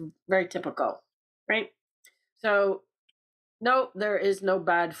 There's very typical, right? So no, there is no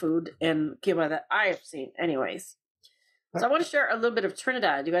bad food in Cuba that I have seen, anyways. So I want to share a little bit of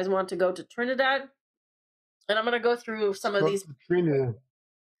Trinidad. You guys want to go to Trinidad? And I'm going to go through some of these. Trinidad.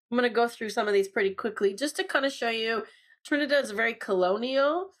 I'm going to go through some of these pretty quickly just to kind of show you. Trinidad is very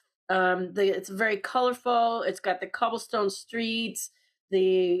colonial. It's very colorful. It's got the cobblestone streets.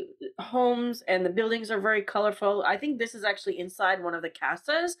 The homes and the buildings are very colorful. I think this is actually inside one of the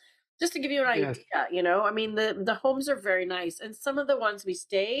casas. Just to give you an Yes. idea, I mean, the homes are very nice. And some of the ones we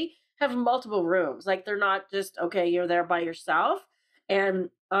stay have multiple rooms. Like they're not just, okay, you're there by yourself. And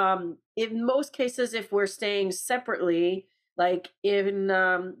in most cases, if we're staying separately, like in,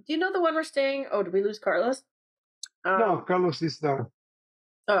 do you know the one we're staying? Oh, did we lose Carlos? No, Carlos is there.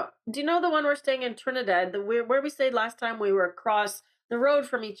 Oh, do you know the one we're staying in Trinidad? Where we stayed last time, we were across the road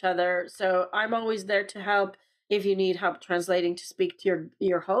from each other. So I'm always there to help if you need help translating to speak to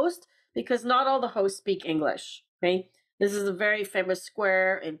your host, because not all the hosts speak English. Okay, this is a very famous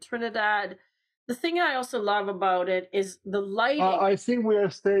square in Trinidad. The thing I also love about it is the lighting. I think we are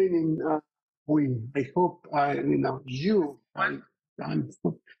staying in. I hope you.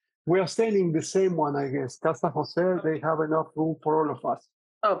 We are staying in the same one, I guess. Casa Jose. They have enough room for all of us.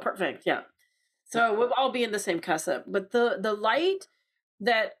 Oh, perfect. Yeah. So we'll all be in the same casa. But the light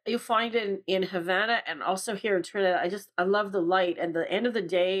that you find in Havana and also here in Trinidad, I love the light and the end of the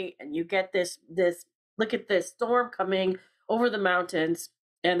day, and you get this look at this storm coming over the mountains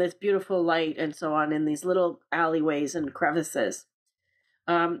and this beautiful light and so on in these little alleyways and crevices.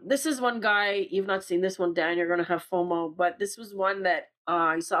 This is one guy, you've not seen this one, Dan, you're going to have FOMO, but this was one that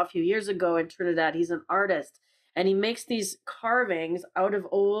I saw a few years ago in Trinidad. He's an artist, and he makes these carvings out of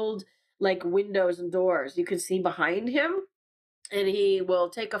old, like, windows and doors. You can see behind him, and he will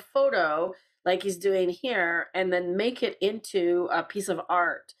take a photo like he's doing here and then make it into a piece of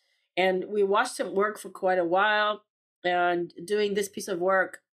art. And we watched him work for quite a while and doing this piece of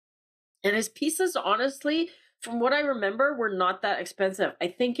work. And his pieces, honestly, from what I remember, were not that expensive. I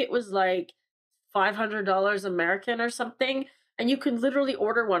think it was like $500 American or something. And you can literally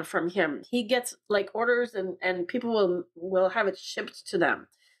order one from him. He gets like orders and people will have it shipped to them.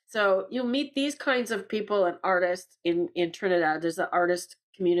 So you'll meet these kinds of people and artists in Trinidad. There's an artist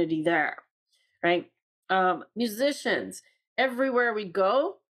community there, right? Musicians. Everywhere we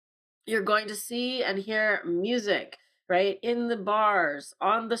go, you're going to see and hear music, right? In the bars,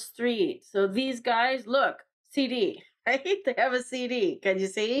 on the street. So these guys, look, CD, right? They have a CD. Can you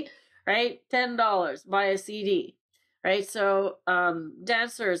see? Right? $10, buy a CD, right? So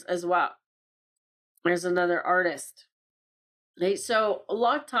dancers as well. There's another artist. Right? So a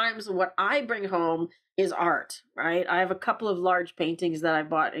lot of times what I bring home is art, right? I have a couple of large paintings that I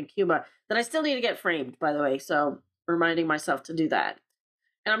bought in Cuba that I still need to get framed, by the way. So reminding myself to do that.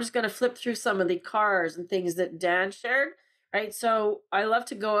 And I'm just going to flip through some of the cars and things that Dan shared, right? So I love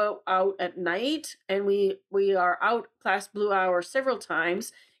to go out at night, and we are out past Blue Hour several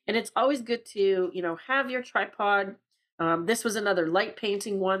times, and it's always good to have your tripod. This was another light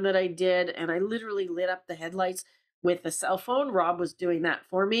painting one that I did, and I literally lit up the headlights with a cell phone. Rob was doing that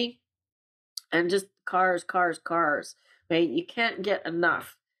for me, and just cars, cars, cars. Right? You can't get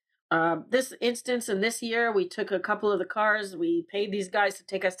enough. This instance in this year, we took a couple of the cars. We paid these guys to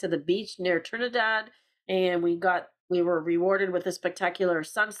take us to the beach near Trinidad, and we were rewarded with a spectacular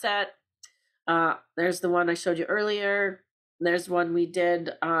sunset. There's the one I showed you earlier. There's one we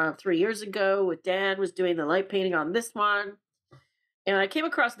did 3 years ago with Dan was doing the light painting on this one. And I came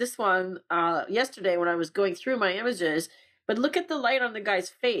across this one yesterday when I was going through my images, but look at the light on the guy's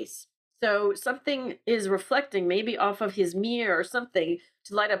face. So something is reflecting maybe off of his mirror or something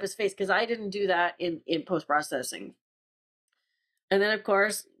to light up his face, because I didn't do that in post-processing. And then of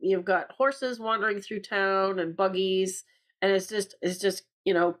course you've got horses wandering through town and buggies, and it's just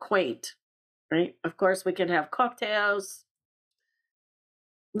quaint, right? Of course we can have cocktails.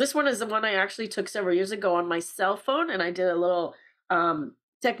 This one is the one I actually took several years ago on my cell phone, and I did a little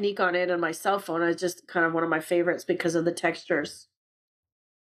technique on it on my cell phone. It's just kind of one of my favorites because of the textures.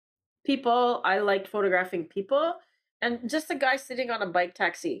 People, I liked photographing people, and just a guy sitting on a bike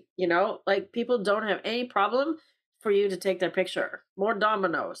taxi, like people don't have any problem for you to take their picture. More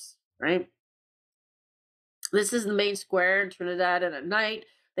dominoes, right? This is the main square in Trinidad, and at night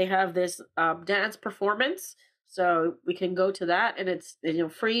they have this dance performance. So we can go to that, and it's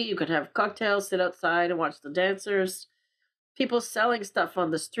free. You can have cocktails, sit outside, and watch the dancers. People selling stuff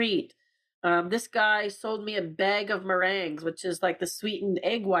on the street. This guy sold me a bag of meringues, which is like the sweetened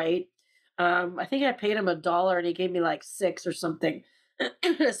egg white. I think I paid him $1, and he gave me like 6 or something.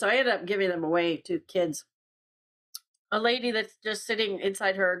 So I ended up giving them away to kids. A lady that's just sitting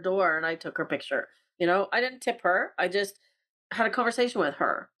inside her door, and I took her picture. I didn't tip her. I just had a conversation with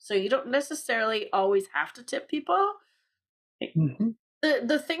her. So you don't necessarily always have to tip people. Mm-hmm.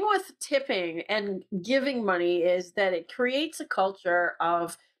 The thing with tipping and giving money is that it creates a culture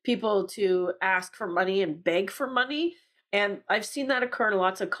of people to ask for money and beg for money. And I've seen that occur in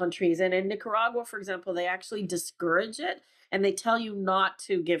lots of countries. And in Nicaragua, for example, they actually discourage it, and they tell you not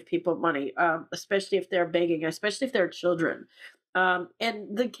to give people money, especially if they're begging, especially if they're children.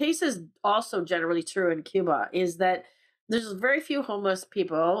 And the case is also generally true in Cuba, is that there's very few homeless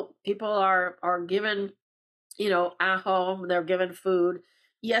people. People are given at home, they're given food.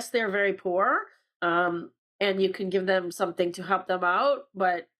 Yes, they're very poor, and you can give them something to help them out,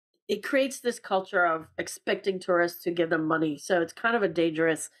 but it creates this culture of expecting tourists to give them money. So it's kind of a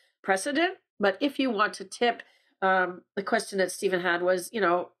dangerous precedent. But if you want to tip, the question that Stephen had was,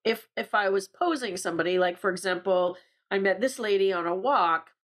 if I was posing somebody, like for example, I met this lady on a walk,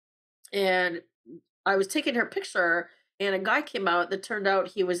 and I was taking her picture, and a guy came out that turned out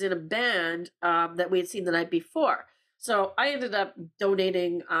he was in a band that we had seen the night before. So I ended up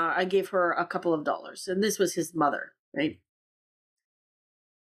donating. I gave her a couple of dollars, and this was his mother, right?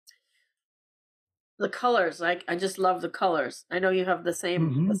 The colors, I just love the colors. I know you have the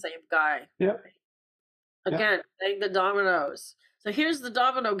same guy. Yeah. Again, playing the dominoes. So here's the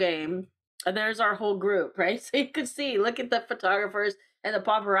domino game, and there's our whole group, right? So you can see, look at the photographers and the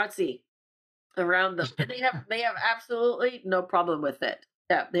paparazzi around them, and they have absolutely no problem with it.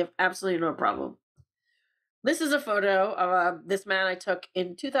 Yeah, they have absolutely no problem. This is a photo of this man I took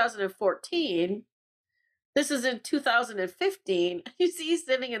in 2014. This is in 2015. You see he's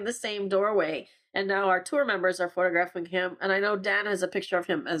sitting in the same doorway, and now our tour members are photographing him, and I know Dan has a picture of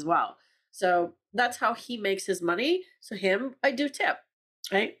him as well. So that's how he makes his money. So him, I do tip,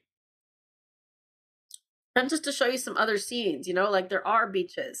 right? And just to show you some other scenes, like there are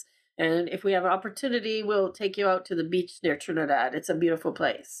beaches. And if we have an opportunity, we'll take you out to the beach near Trinidad. It's a beautiful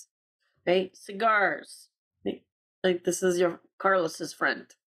place. Right? Cigars. Like this is your Carlos's friend.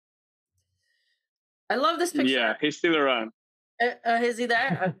 I love this picture. Yeah, he's still around. Is he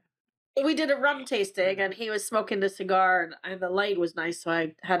there? We did a rum tasting, and he was smoking the cigar, and the light was nice, so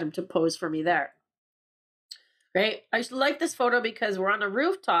I had him to pose for me there. Right? I like this photo because we're on a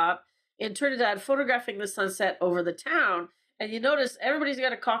rooftop in Trinidad photographing the sunset over the town. And you notice everybody's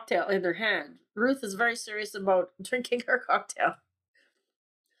got a cocktail in their hand. Ruth is very serious about drinking her cocktail.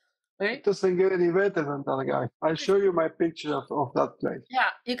 Right? It doesn't get any better than that guy. I'll show you my picture of that place. Yeah,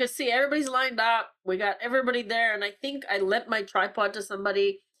 you can see everybody's lined up. We got everybody there. And I think I lent my tripod to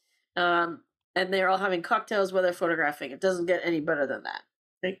somebody. and they're all having cocktails while they're photographing. It doesn't get any better than that.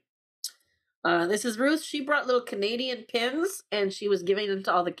 Okay? This is Ruth. She brought little Canadian pins, and she was giving them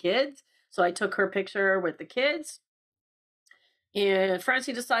to all the kids. So I took her picture with the kids. And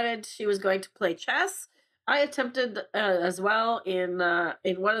Francie decided she was going to play chess. I attempted as well in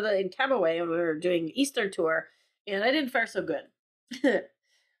Camagüey when we were doing Eastern tour, and I didn't fare so good.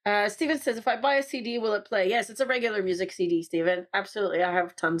 Steven says, if I buy a CD, will it play? Yes, it's a regular music CD, Steven. Absolutely. I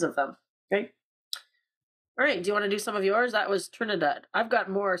have tons of them. Okay. All right. Do you want to do some of yours? That was Trinidad. I've got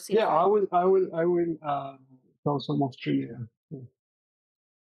more. Yeah, I will show some of Trinidad.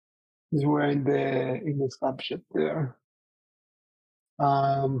 These were in the snapshot there.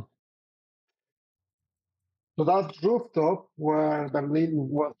 So that rooftop where Darlene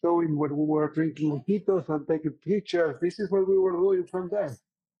was showing where we were drinking mojitos and taking pictures, this is what we were doing from there.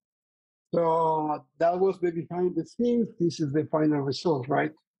 So that was the behind the scenes. This is the final result,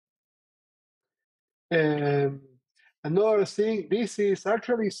 right? Another thing, this is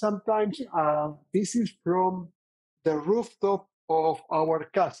actually sometimes, this is from the rooftop of our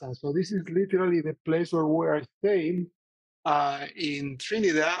casa. So this is literally the place where we are staying in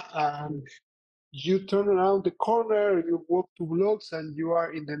Trinidad. And you turn around the corner, you walk 2 blocks, and you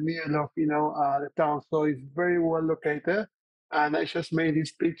are in the middle of the town. So it's very well located. And I just made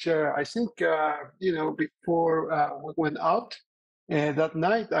this picture. I think before we went out that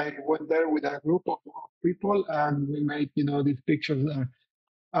night, I went there with a group of people, and we made these pictures there.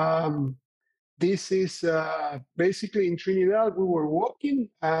 This is basically in Trinidad. We were walking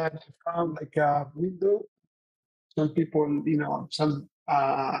and I found like a window. Some people, some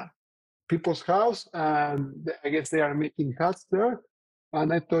people's house, and I guess they are making huts there.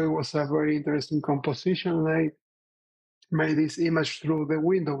 And I thought it was a very interesting composition. And I made this image through the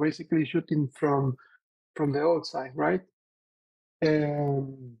window, basically shooting from the outside, right?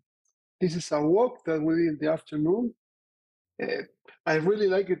 And this is a walk that we did in the afternoon. I really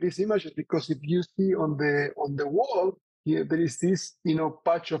like this image because if you see on the wall here, there is this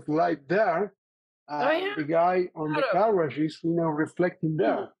patch of light there. Yeah. The guy on the garage is reflecting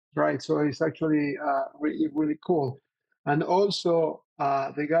there, right? So it's actually really, really cool. And also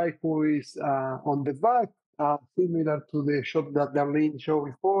the guy who is on the back, similar to the shot that Darlene showed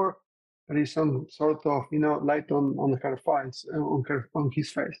before, there is some sort of light on her face, on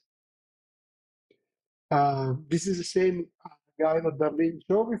his face. This is the same guy that Darlene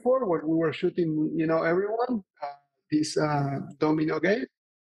showed before when we were shooting, everyone, this domino game.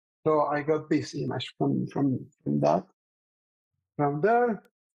 So I got this image from that. From there,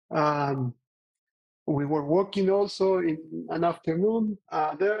 we were walking also in an afternoon.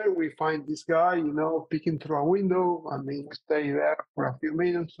 There we find this guy, peeking through a window. I mean, we stay there for a few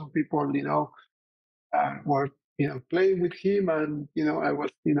minutes. Some people, were playing with him, and I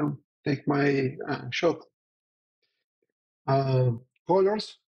was take my shot.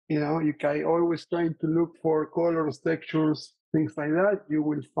 Colors, you can always trying to look for colors, textures, things like that. You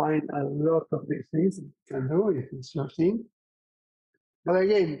will find a lot of these things you can do if it's your thing. But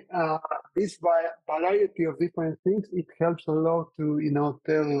again, this variety of different things, it helps a lot to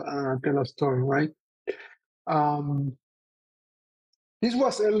tell a story, right? This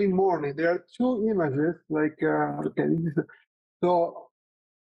was early morning. There are two images, like okay, so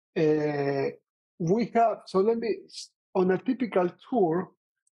we have. So let me, on a typical tour,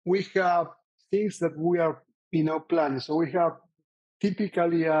 we have things that we are planning. So we have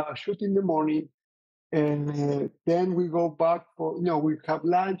typically a shoot in the morning, and then we go back for we have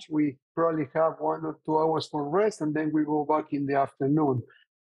lunch. We probably have 1 or 2 hours for rest, and then we go back in the afternoon.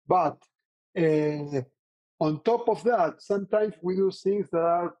 But on top of that, sometimes we do things that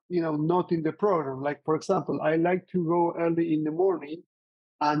are not in the program. Like for example, I like to go early in the morning,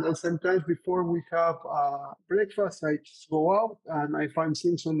 and then sometimes before we have breakfast, I just go out and I find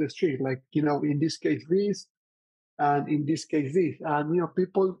things on the street, like in this case this, and in this case this, and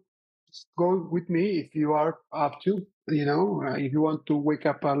people go with me if you are up to, if you want to wake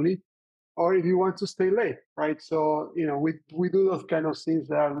up early, or if you want to stay late, right? So we do those kind of things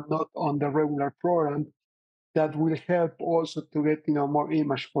that are not on the regular program, that will help also to get more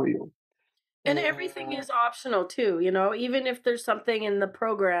image for you. And everything is optional too, even if there's something in the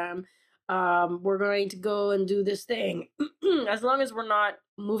program, we're going to go and do this thing. As long as we're not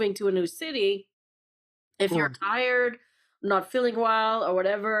moving to a new city, if you're tired, not feeling well, or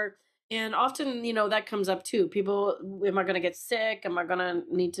whatever. And often, that comes up too. People, am I going to get sick? Am I going to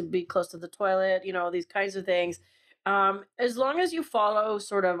need to be close to the toilet? These kinds of things. As long as you follow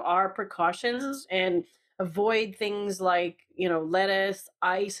sort of our precautions and avoid things like, lettuce,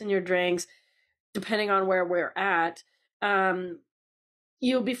 ice in your drinks, depending on where we're at,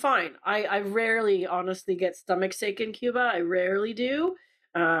 You'll be fine. I rarely honestly get stomach sick in Cuba. I rarely do.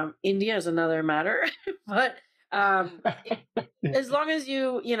 India is another matter, but um, Yeah. as long as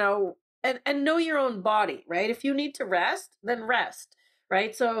you know, and know your own body, right? If you need to rest, then rest,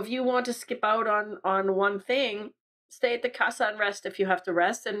 right? So if you want to skip out on one thing, stay at the casa and rest if you have to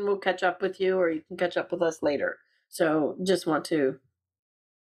rest, and we'll catch up with you, or you can catch up with us later. So just want to.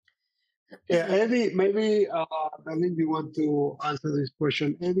 Yeah, Eddie, maybe I think you want to answer this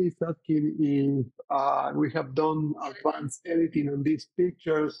question. Eddie is asking if we have done advanced editing on these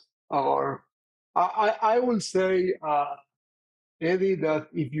pictures, or I will say, Eddie, that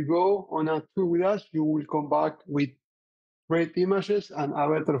if you go on a tour with us, you will come back with great images and a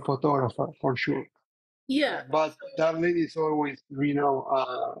better photographer for sure. Yeah. But Darlene is always,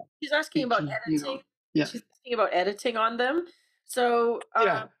 She's asking about teaching, editing. yeah, She's asking about editing on them. So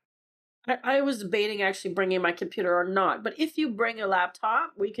yeah, I was debating actually bringing my computer or not. But if you bring a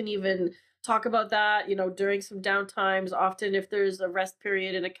laptop, we can even talk about that, during some downtimes. Often, if there's a rest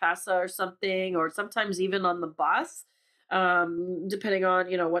period in a casa or something, or sometimes even on the bus, depending on,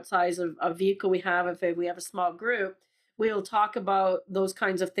 what size of vehicle we have. If we have a small group, we'll talk about those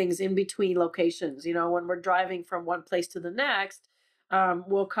kinds of things in between locations. When we're driving from one place to the next,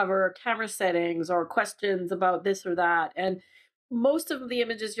 we'll cover camera settings or questions about this or that. And most of the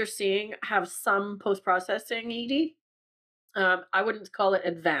images you're seeing have some post-processing, Edie. I wouldn't call it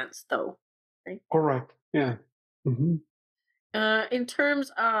advanced though. Right? correct, yeah. Hmm. In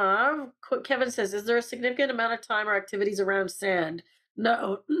terms of Kevin says, is there a significant amount of time or activities around sand?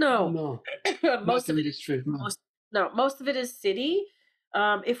 No, no. No, most not of in it this is trip, no. most of it is city.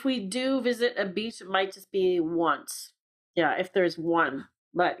 If we do visit a beach, it might just be once. Yeah, if there's one.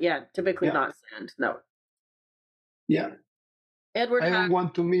 But yeah, typically Yeah, not sand. No. yeah. Edward I has don't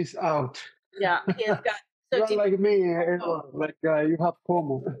want to miss out. yeah, he has got so You are do like me, you Edward, like you have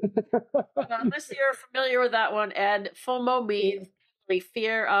FOMO. unless you're familiar with that one, Ed, FOMO means the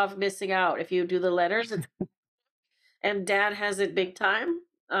fear of missing out. If you do the letters, and Dad has it big time.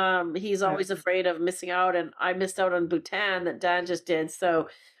 He's Yeah, always afraid of missing out, and I missed out on Bhutan that Dad just did. So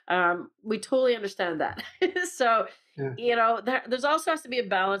we totally understand that. So yeah, there's also has to be a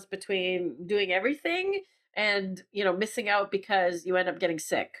balance between doing everything and missing out because you end up getting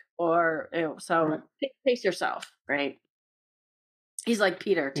sick, or right. so pace yourself, right? He's like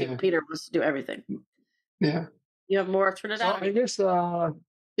Peter too. Yeah, Peter wants to do everything. yeah. You have more So Trinidad? I guess,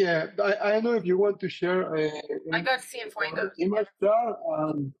 yeah, I don't know if you want to share I any got Cienfuegos. image there.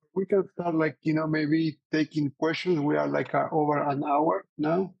 We can start, like, maybe taking questions. We are like over an hour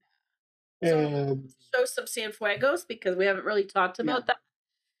now. So Um, show some Cienfuegos because we haven't really talked yeah, about that.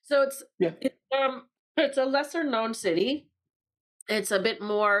 So it's yeah. it's um it's a lesser known city. It's a bit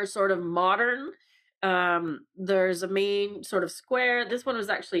more sort of modern. There's a main sort of square. This one was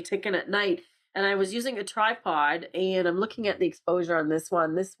actually taken at night, and I was using a tripod, and I'm looking at the exposure on this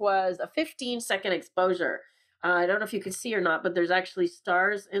one. This was a 15-second exposure. I don't know if you can see or not, but there's actually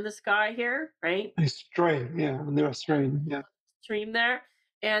stars in the sky here, right? It's strain, yeah, and they're strain, yeah. Stream there.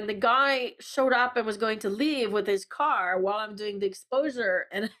 And the guy showed up and was going to leave with his car while I'm doing the exposure.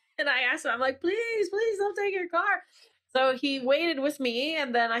 And and I asked him, I'm like, please, please don't take your car. So he waited with me,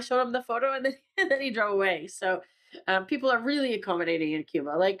 and then I showed him the photo, and then and then he drove away. So people are really accommodating in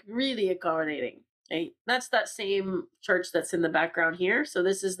Cuba, like really accommodating. Okay? That's that same church that's in the background here. So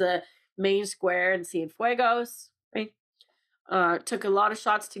this is the main square in Cienfuegos. Right? Took a lot of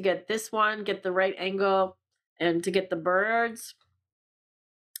shots to get this one, get the right angle, and to get the birds.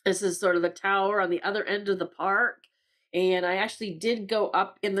 This is sort of the tower on the other end of the park. And I actually did go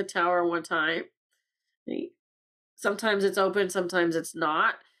up in the tower one time. Sometimes it's open, sometimes it's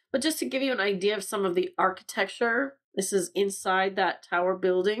not. But just to give you an idea of some of the architecture, this is inside that tower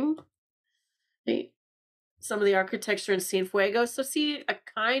building. Some of the architecture in Cienfuegos. So see a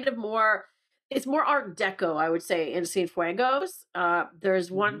kind of more, it's more Art Deco, I would say, in Cienfuegos.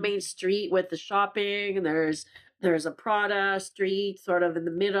 There's one Mhm. main street with the shopping. There's a Prada street sort of in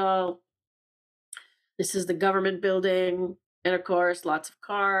the middle. This is the government building, and of course, lots of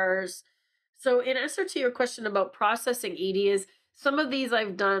cars. So, in answer to your question about processing, Edie, is some of these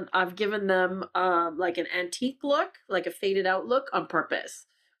I've given them like an antique look, like a faded out look on purpose.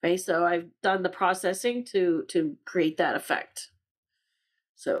 Okay, so I've done the processing to create that effect.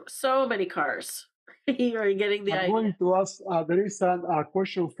 So many cars. Are you getting the I'm idea? going to ask, there is a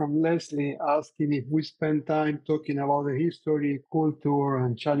question from Leslie asking if we spend time talking about the history, culture,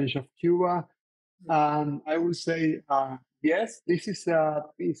 and challenge of Cuba. And I will say, yes, this is a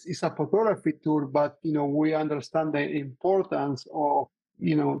photography tour, but we understand the importance of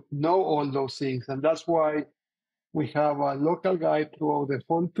know all those things, and that's why We have a local guide throughout the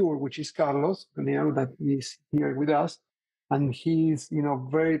whole tour, which is Carlos, that is here with us, and he's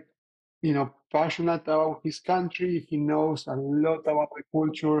very passionate about his country. He knows a lot about the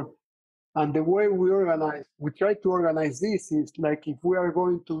culture. And the way we try to organize this is like if we are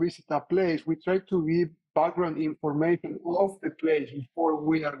going to visit a place, we try to give background information of the place before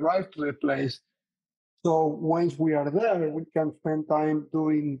we arrive to the place. So once we are there, we can spend time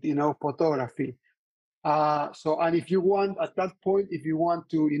doing, photography. And if you want, at that point, if you want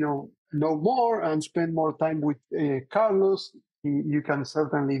to, know more and spend more time with Carlos, you can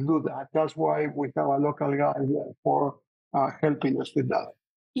certainly do that. That's why we have a local guy here for helping us with that.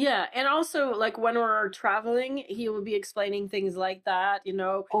 Yeah, and also like when we're traveling, he will be explaining things like that,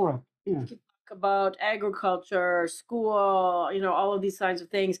 Correct. Yeah. talk about agriculture, school, all of these kinds of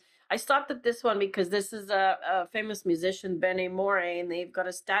things. I stopped at this one because this is a famous musician, Benny Morey, and they've got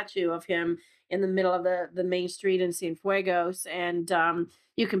a statue of him in the middle of the main street in Cienfuegos. And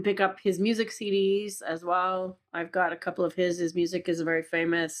you can pick up his music CDs as well. I've got a couple of his. His music is very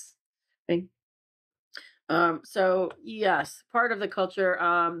famous. So yes, part of the culture.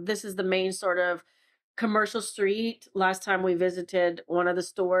 This is the main sort of commercial street. Last time we visited one of the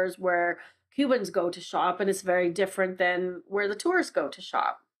stores where Cubans go to shop, and it's very different than where the tourists go to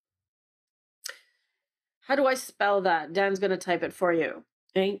shop. How do I spell that? Dan's going to type it for you.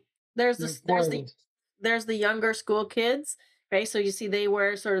 Okay. There's the younger school kids. Okay, so you see they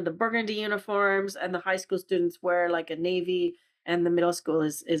wear sort of the burgundy uniforms, and the high school students wear like a navy, and the middle school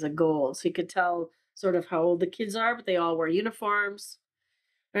is a gold. So you could tell sort of how old the kids are, but they all wear uniforms.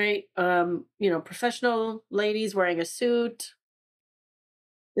 Right? Professional ladies wearing a suit.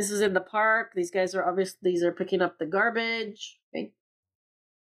 This is in the park. These guys are picking up the garbage. Okay.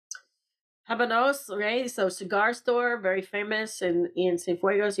 Habanos, okay, so cigar store, very famous in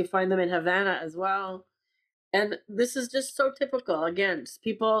Cienfuegos. You find them in Havana as well. And this is just so typical. Again, just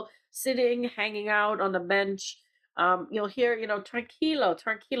people sitting, hanging out on the bench. You'll hear, tranquilo,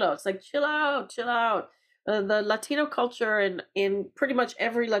 tranquilo. It's like, chill out, chill out. The Latino culture in pretty much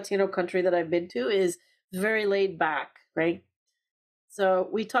every Latino country that I've been to is very laid back, right? So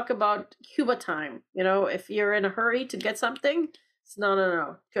we talk about Cuba time. If you're in a hurry to get something, it's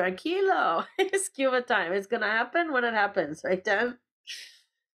no. Tranquilo. It's Cuba time. It's going to happen when it happens, right, Dan?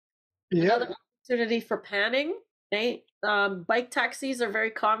 Yeah. Another opportunity for panning. Right? Bike taxis are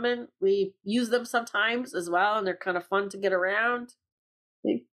very common. We use them sometimes as well, and they're kind of fun to get around.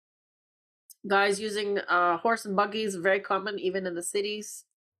 Okay. Guys using horse and buggies, very common even in the cities.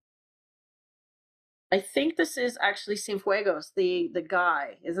 I think this is actually Cienfuegos, the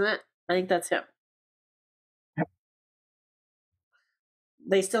guy, isn't it? I think that's him. Yep.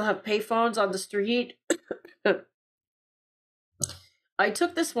 They still have payphones on the street. I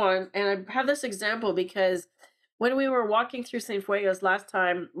took this one, and I have this example because when we were walking through Cienfuegos last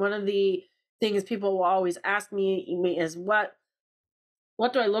time, one of the things people will always ask me is what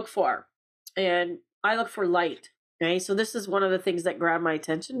do I look for? And I look for light. Okay, so this is one of the things that grabbed my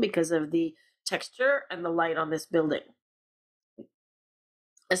attention because of the texture and the light on this building.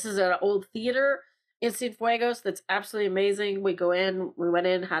 This is an old theater in Cienfuegos that's absolutely amazing. We went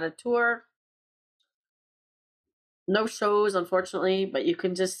in, had a tour. No shows, unfortunately, but you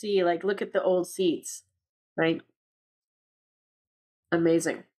can just see, like, look at the old seats, right?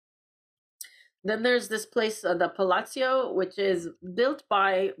 Amazing. Then there's this place, the Palacio, which is built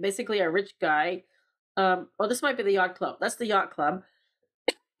by basically a rich guy. This might be the yacht club. That's the yacht club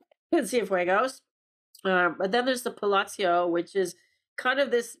in Cienfuegos. But then there's the Palacio, which is kind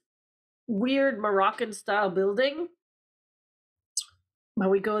of this weird Moroccan style building. When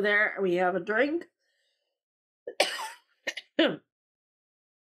we go there, we have a drink.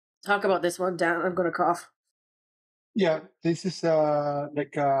 Talk about this one, Dan. I'm going to cough. Yeah, this is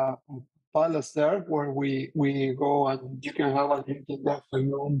like a palace there where we go and you can have a drink in the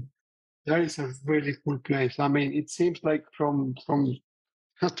afternoon. That is a really cool place. I mean, it seems like from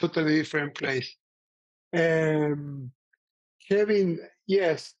a totally different place. Kevin,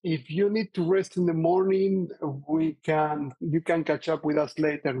 yes, if you need to rest in the morning, you can catch up with us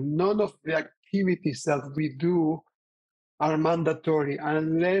later. None of the activities that we do are mandatory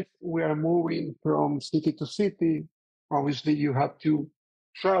unless we are moving from city to city. Obviously, you have to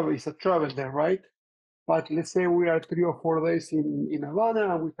travel. It's a travel there, right? But let's say we are 3 or 4 days in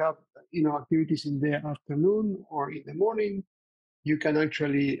Havana and we have activities in the afternoon or in the morning. You can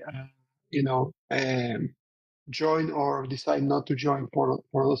actually join or decide not to join for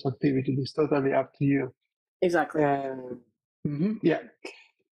those activities. It's totally up to you. Exactly. Yeah.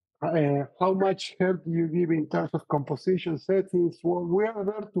 How much help do you give in terms of composition settings? Well, we are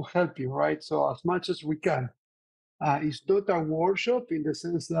there to help you, right? So as much as we can. It's not a workshop in the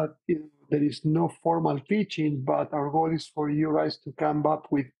sense that there is no formal teaching, but our goal is for you guys to come up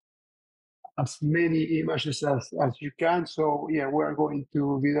with as many images as you can. So yeah, we're going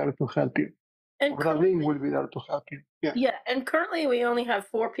to be there to help you. And Or Darlene will be there to help you. Yeah. yeah, and currently we only have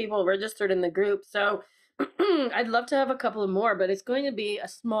 4 people registered in the group. So I'd love to have a couple of more, but it's going to be a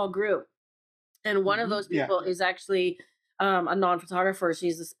small group. And one of those Yeah. people is actually a non-photographer.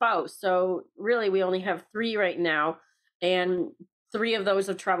 She's a spouse. So really, we only have 3 right now, and 3 of those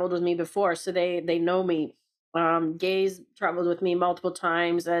have traveled with me before, so they know me. Gay's traveled with me multiple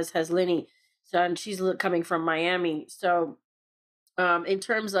times, as has Linny. So, and she's coming from Miami. So in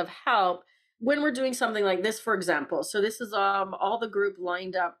terms of help when we're doing something like this, for example. So this is all the group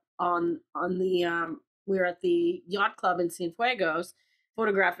lined up on the we're at the yacht club in Cienfuegos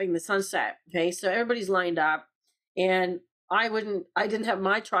photographing the sunset. Okay, so everybody's lined up, and I didn't have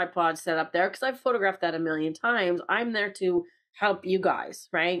my tripod set up there because I've photographed that a million times. I'm there to help you guys,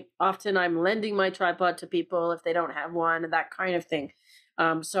 right? Often I'm lending my tripod to people if they don't have one and that kind of thing.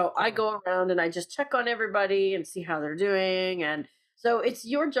 So I go around and I just check on everybody and see how they're doing. And so it's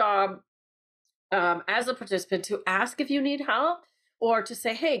your job as a participant to ask if you need help or to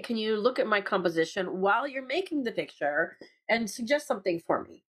say, hey, can you look at my composition while you're making the picture and suggest something for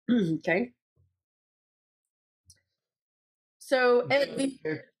me? Okay. So it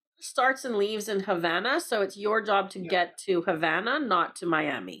starts and leaves in Havana. So it's your job to get to Havana, not to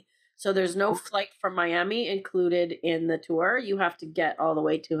Miami. So there's no flight from Miami included in the tour. You have to get all the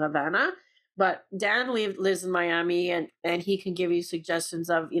way to Havana. But Dan lives in Miami, and he can give you suggestions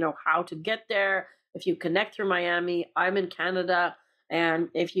of, how to get there. If you connect through Miami, I'm in Canada. And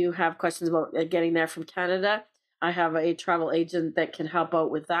if you have questions about getting there from Canada, I have a travel agent that can help out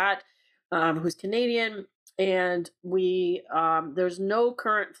with that, who's Canadian. And there's no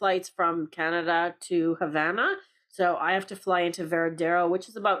current flights from Canada to Havana. So I have to fly into Veradero, which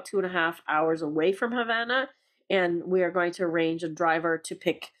is about 2.5 hours away from Havana. And we are going to arrange a driver to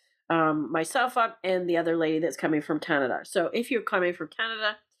pick myself up and the other lady that's coming from Canada. So if you're coming from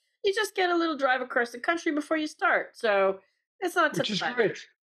Canada, you just get a little drive across the country before you start. So it's not Which such is a bad. great.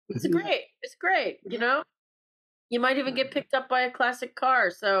 It's great. You might even get picked up by a classic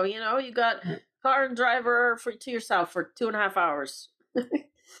car. So, you got car and driver to yourself for 2.5 hours.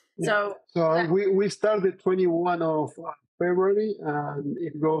 So we started 21 of February and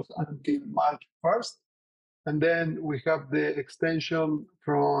it goes until March 1st. And then we have the extension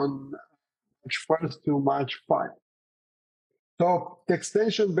from March 1st to March 5th. So the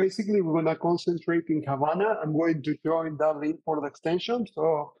extension, basically, we're going to concentrate in Havana. I'm going to join Darlene for the extension.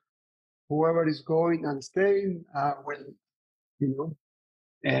 So whoever is going and staying will,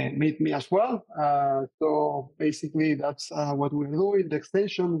 meet me as well. So basically, that's what we're doing. The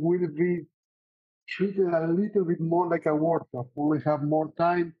extension will be treated a little bit more like a workshop. We will have more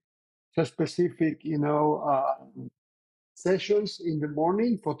time, so specific, sessions in the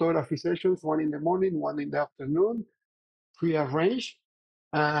morning, photography sessions, one in the morning, one in the afternoon, pre-arranged.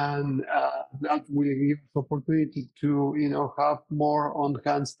 And that will give us opportunity to, have more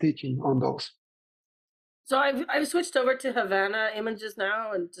on-hand teaching on those. So I've switched over to Havana images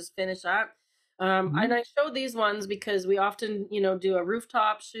now and just finish up. And I show these ones because we often, do a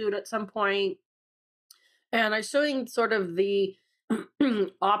rooftop shoot at some point. And I'm showing sort of the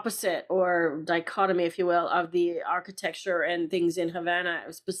opposite or dichotomy, if you will, of the architecture and things in Havana,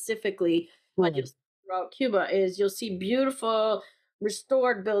 specifically what you'll see throughout Cuba is you'll see beautiful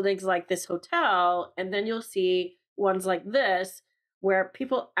restored buildings like this hotel, and then you'll see ones like this where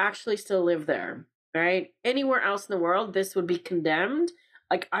people actually still live there, right? Anywhere else in the world, this would be condemned.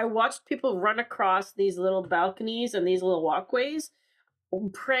 Like I watched people run across these little balconies and these little walkways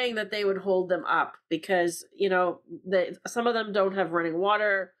praying that they would hold them up because some of them don't have running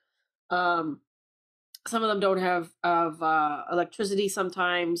water, some of them don't have electricity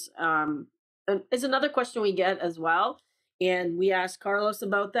sometimes, and it's another question we get as well, and we asked Carlos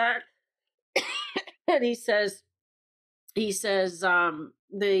about that. And he says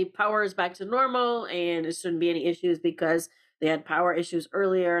the power is back to normal and it shouldn't be any issues because they had power issues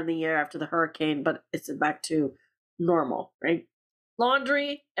earlier in the year after the hurricane, but it's back to normal, right?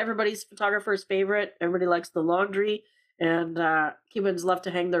 Laundry, everybody's photographer's favorite. Everybody likes the laundry, and Cubans love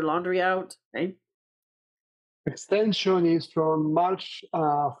to hang their laundry out, right? Extension is from March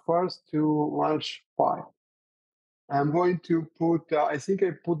 1st to March 5th. I'm going to put, I think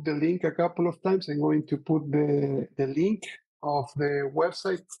I put the link a couple of times. I'm going to put the link of the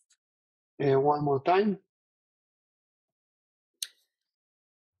website one more time.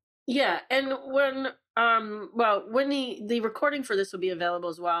 Yeah, and when when the recording for this will be available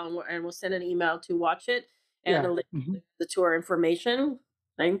as well, and we'll send an email to watch it. and Yeah. a link Mhm. to the tour information.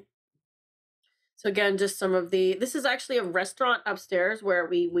 Right? So again, just some of the. This is actually a restaurant upstairs where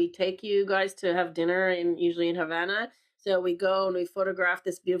we take you guys to have dinner, in usually in Havana. So we go and we photograph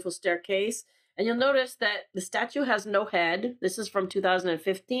this beautiful staircase, and you'll notice that the statue has no head. This is from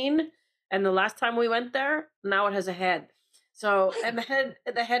 2015, and the last time we went there, now it has a head. So and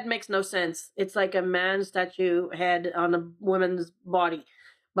the head makes no sense. It's like a man statue head on a woman's body.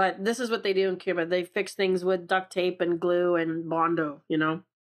 But this is what they do in Cuba. They fix things with duct tape and glue and Bondo, you know.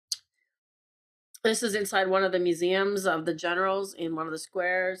 This is inside one of the museums of the generals in one of the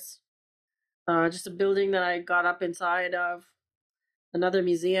squares. Just a building that I got up inside of another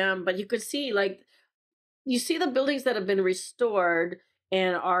museum. But you could see, like, you see the buildings that have been restored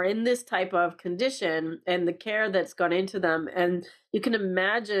and are in this type of condition and the care that's gone into them. And you can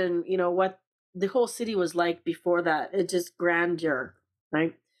imagine, what the whole city was like before that. It's just grandeur,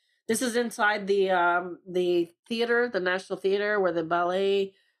 right? This is inside the theater, the National Theater, where the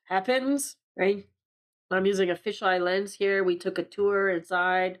ballet happens, right? I'm using a fisheye lens here. We took a tour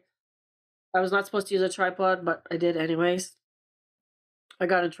inside. I was not supposed to use a tripod, but I did anyways. I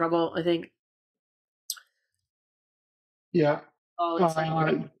got in trouble, I think. Yeah. All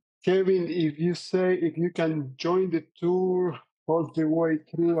inside. Kevin, if you can join the tour all the way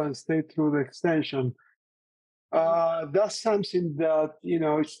through and stay through the extension, that's something that,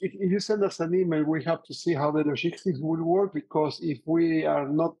 if you send us an email, we have to see how the logistics will work, because if we are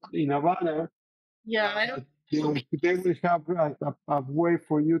not in Havana, Yeah, I don't. they will have a way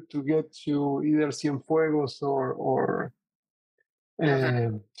for you to get to either Cienfuegos or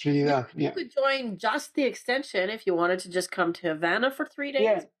Havana. Trinidad. You Yeah. could join just the extension if you wanted to just come to Havana for 3 days.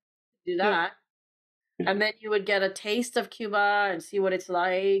 Yeah. Do Yeah. that. And then you would get a taste of Cuba and see what it's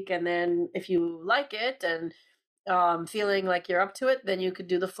like. And then if you like it and feeling like you're up to it, then you could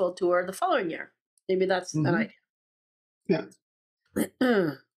do the full tour the following year. Maybe that's an Mhm. Yeah.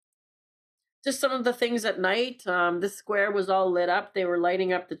 idea. Just some of the things at night. This square was all lit up. They were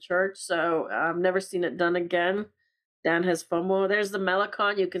lighting up the church, so I've never seen it done again. Dan has FOMO. There's the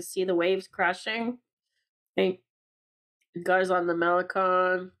Melicon. You can see the waves crashing. Hey, guys on the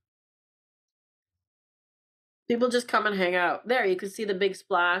Melicon. People just come and hang out. There, you can see the big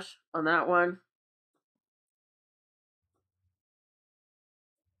splash on that one.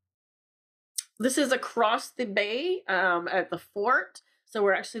 This is across the bay at the fort. So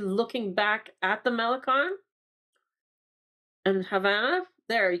we're actually looking back at the Melicon and Havana.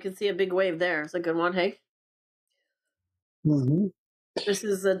 There, you can see a big wave there. It's a good one, hey? Mm-hmm. This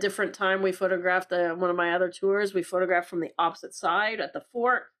is a different time we photographed one of my other tours. We photographed from the opposite side at the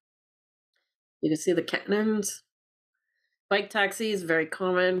fort. You can see the cannons. Bike taxis, very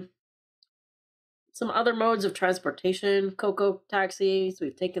common. Some other modes of transportation. Cocoa taxis,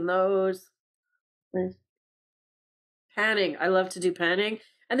 we've taken those. Panning, I love to do panning.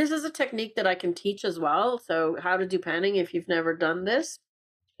 And this is a technique that I can teach as well. So how to do panning if you've never done this.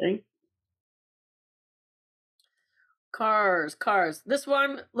 Okay. Cars. This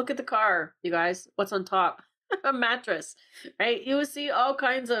one, look at the car, you guys. What's on top? A mattress, right? You will see all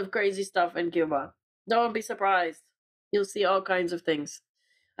kinds of crazy stuff in Cuba. Don't be surprised. You'll see all kinds of things.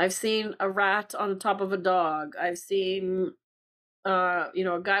 I've seen a rat on top of a dog. I've seen, a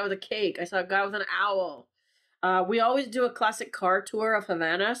guy with a cake. I saw a guy with an owl. We always do a classic car tour of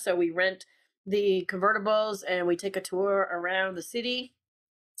Havana. So we rent the convertibles and we take a tour around the city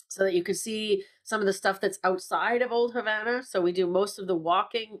so that you can see some of the stuff that's outside of Old Havana. So we do most of the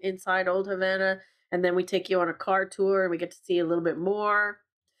walking inside Old Havana, and then we take you on a car tour and we get to see a little bit more.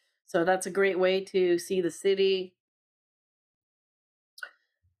 So that's a great way to see the city.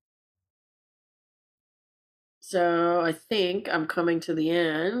 So I think I'm coming to the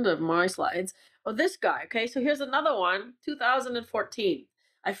end of my slides. Oh, this guy. Okay, so here's another one, 2014.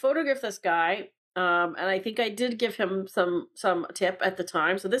 I photographed this guy, and I think I did give him some tip at the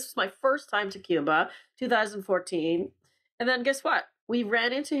time. So this was my first time to Cuba, 2014. And then guess what? We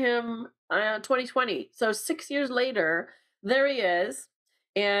ran into him 2020. So 6 years later, there he is.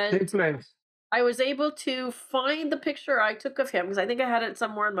 Same And place. I was able to find the picture I took of him because I think I had it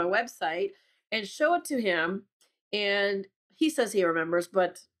somewhere on my website and show it to him. And he says he remembers,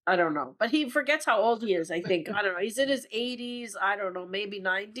 but I don't know. But he forgets how old he is, I think. I don't know. He's in his 80s, I don't know, maybe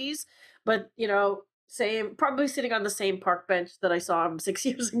 90s. But, same, probably sitting on the same park bench that I saw him 6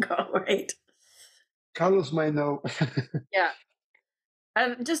 years ago, right? Carlos might know. Yeah.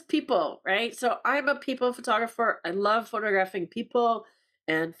 And just people, right? So I'm a people photographer. I love photographing people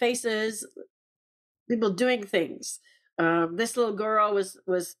and faces, people doing things. This little girl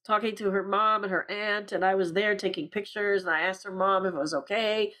was talking to her mom and her aunt, and I was there taking pictures. And I asked her mom if it was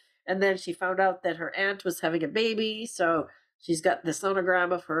okay, And then she found out that her aunt was having a baby, so she's got the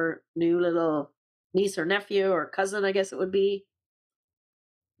sonogram of her new little niece or nephew or cousin, I guess it would be.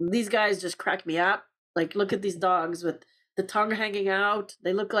 These guys just crack me up. Like, look at these dogs with the tongue hanging out.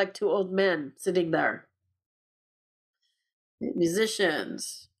 They look like two old men sitting there.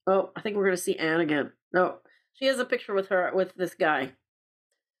 Musicians. Oh, I think we're going to see Anne again. No, she has a picture with this guy.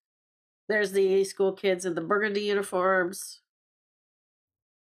 There's the school kids in the burgundy uniforms.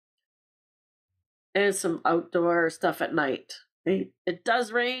 And some outdoor stuff at night. It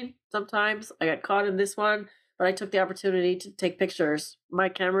does rain sometimes. I got caught in this one, but I took the opportunity to take pictures. My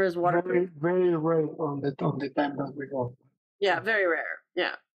camera is waterproof. Very rare on the time that we go. Yeah, very rare.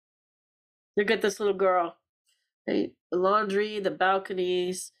 Yeah. Look at this little girl. The laundry, the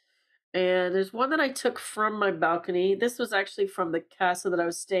balconies. And there's one that I took from my balcony. This was actually from the casa that I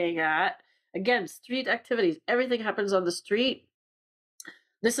was staying at. Again, street activities. Everything happens on the street.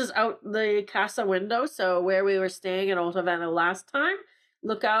 This is out the casa window, so where we were staying in Old Havana last time.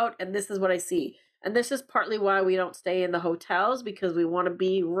 Look out, and this is what I see. And this is partly why we don't stay in the hotels, because we want to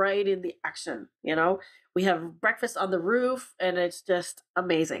be right in the action, you know? We have breakfast on the roof, and it's just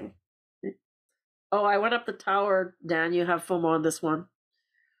amazing. Oh, I went up the tower, Dan. You have FOMO on this one.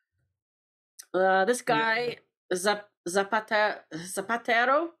 This guy, Zapatero,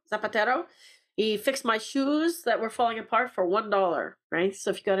 he fixed my shoes that were falling apart for $1, right? So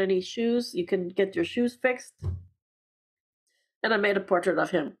if you got any shoes, you can get your shoes fixed. And I made a portrait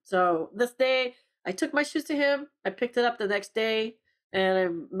of him. So this day, I took my shoes to him, I picked it up the next day, and I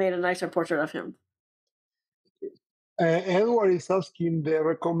made a nicer portrait of him. Edward is asking the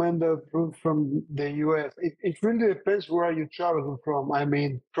recommended route from the US. It really depends where you travel from. I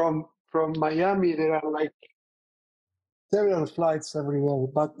mean, from Miami, there are like several flights every day,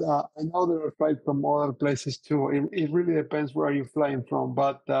 but I know there are flights from other places too. It really depends where you're flying from,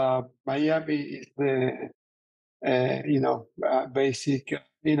 but Miami is the basic,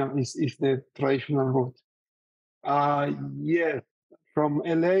 is the traditional route. Yes, from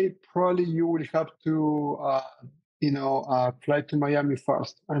LA, probably you will have to, fly to Miami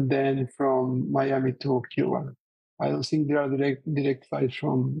first, and then from Miami to Cuba. I don't think there are direct flights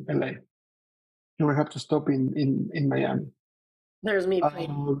from LA. You will have to stop in Miami. There's me.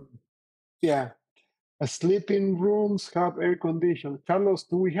 Yeah. Sleeping rooms have air conditioning. Carlos,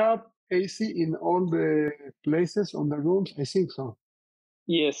 do we have AC in all the places on the rooms? I think so.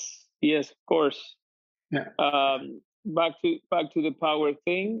 Yes, of course. Yeah. Back to the power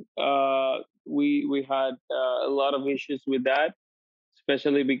thing. We had a lot of issues with that,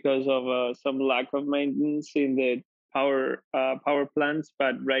 especially because of some lack of maintenance in the power plants.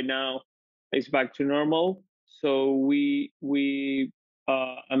 But right now, it's back to normal. So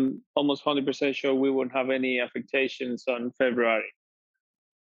I'm almost 100% sure we won't have any affectations on February.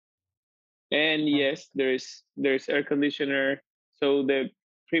 And yes, there's air conditioner. So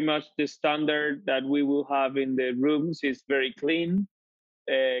pretty much the standard that we will have in the rooms is very clean,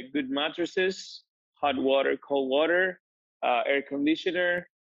 good mattresses, hot water, cold water, air conditioner,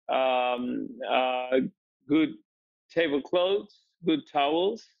 good tablecloths, good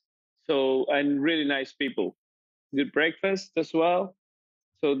towels. So, and really nice people, good breakfast as well.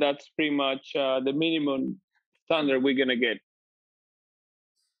 So that's pretty much the minimum standard we're gonna get.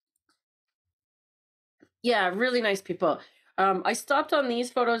 Yeah, really nice people. I stopped on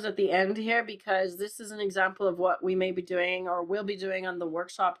these photos at the end here because this is an example of what we may be doing or will be doing on the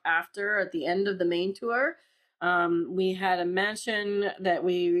workshop after at the end of the main tour. We had a mansion that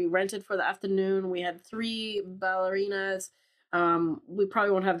we rented for the afternoon. We had 3 ballerinas. We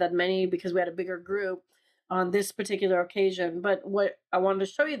probably won't have that many because we had a bigger group on this particular occasion. But what I wanted to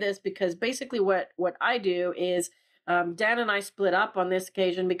show you this because basically what I do is Dan and I split up on this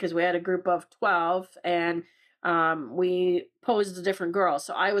occasion because we had a group of 12 and we posed a different girl.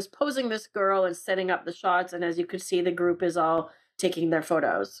 So I was posing this girl and setting up the shots. And as you could see, the group is all taking their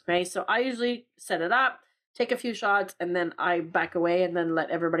photos. Okay. So I usually set it up, take a few shots, and then I back away and then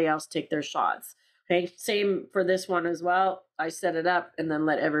let everybody else take their shots. Okay. Same for this one as well. I set it up and then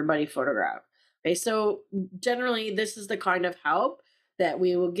let everybody photograph. Okay. So generally, this is the kind of help that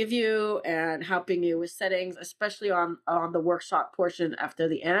we will give you and helping you with settings, especially on the workshop portion after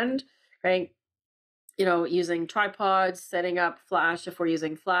the end, right? You know, using tripods, setting up flash if we're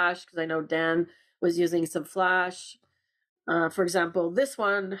using flash, because I know Dan was using some flash. For example, this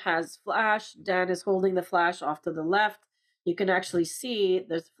one has flash. Dan is holding the flash off to the left. You can actually see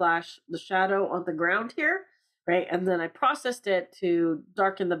there's flash, the shadow on the ground here, right? And then I processed it to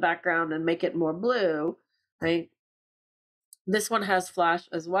darken the background and make it more blue, right? This one has flash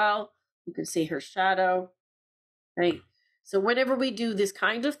as well. You can see her shadow, right? So whenever we do this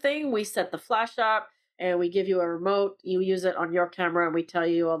kind of thing, we set the flash up and we give you a remote. You use it on your camera, and we tell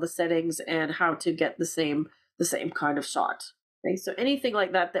you all the settings and how to get the same kind of shot. Okay, so anything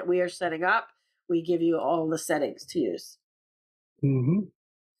like that that we are setting up, we give you all the settings to use. Mm-hmm.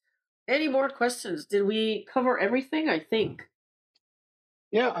 Any more questions? Did we cover everything? I think.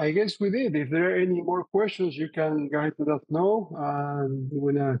 Yeah, I guess we did. If there are any more questions, you can guys let us know.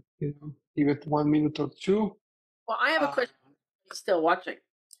 We're gonna, give it 1 minute or two. Well, I have a question. Still watching.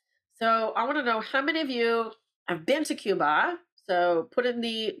 So I want to know how many of you have been to Cuba. So put it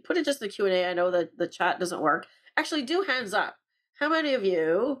just in the Q&A. I know that the chat doesn't work. Actually, do hands up. How many of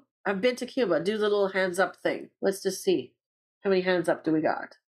you have been to Cuba? Do the little hands up thing. Let's just see. How many hands up do we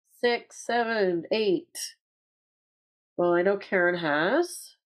got? 6, 7, 8. Well, I know Karen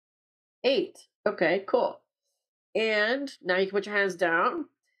has 8. Okay, cool. And now you can put your hands down.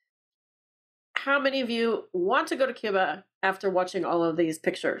 How many of you want to go to Cuba after watching all of these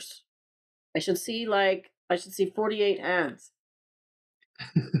pictures? I should see 48 hands.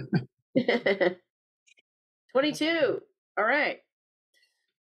 22. All right.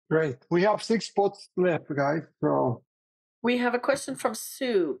 Great. We have 6 spots left, guys. So We have a question from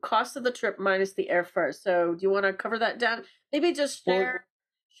Sue. Cost of the trip minus the airfare. So do you want to cover that down? Maybe just share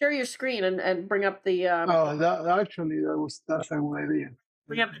your screen and bring up the that's a good idea.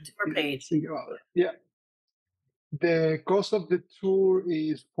 bring up the tour page. Think about it. Yeah. The cost of the tour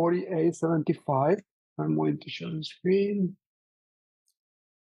is $48.75. I'm going to show the screen.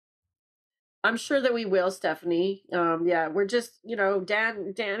 I'm sure that we will, Stephanie. Yeah, we're just,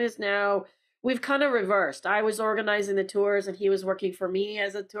 Dan is now, we've kind of reversed. I was organizing the tours and he was working for me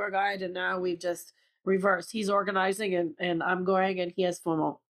as a tour guide, and now we've just reversed. He's organizing and I'm going, and he has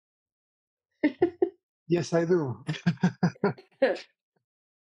FOMO. Yes, I do.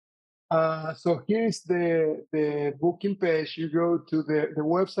 So here's the booking page. You go to the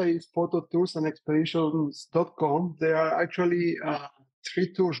website is phototoursandexpeditions.com. There are actually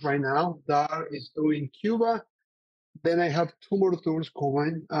 3 tours right now. Dar is doing Cuba. Then I have 2 more tours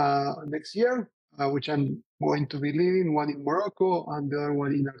coming next year, which I'm going to be leading, one in Morocco and the other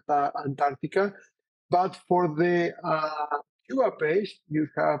one in Antarctica. But for the Cuba page, you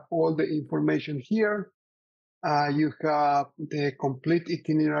have all the information here. You have the complete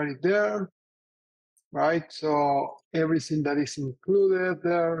itinerary there, right? So everything that is included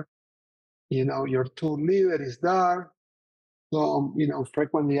there, your tour leader is there. So,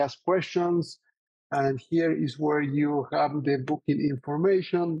 frequently asked questions. And here is where you have the booking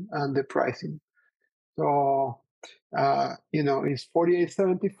information and the pricing. So, it's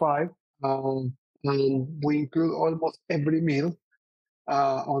 $48.75. And we include almost every meal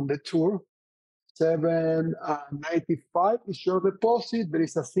on the tour. $7.95 is your deposit. There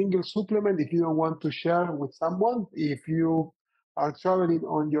is a single supplement if you don't want to share with someone. If you are traveling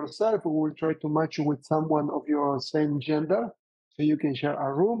on yourself, we will try to match you with someone of your same gender, so you can share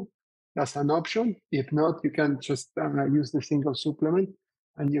a room. That's an option. If not, you can just use the single supplement,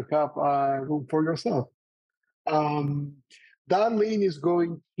 and you have a room for yourself. Darlene is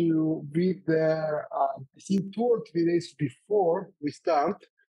going to be there. In 2 or 3 days before we start.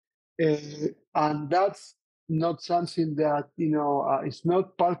 And that's not something that is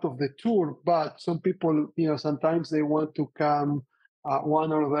not part of the tour, but some people sometimes they want to come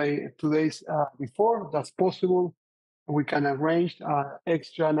 1 or 2 days before. That's possible. We can arrange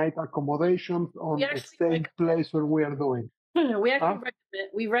extra night accommodations on the same place where we are doing. We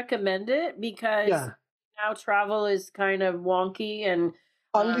actually recommend it because now travel is kind of wonky, and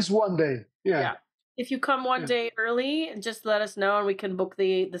at least 1 day. Yeah. If you come one day early, just let us know and we can book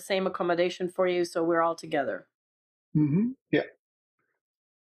the same accommodation for you, so we're all together. Mm-hmm.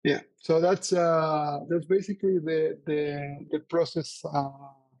 Yeah. So that's basically the process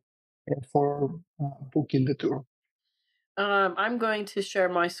for booking the tour. I'm going to share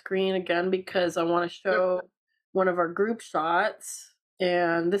my screen again because I want to show one of our group shots,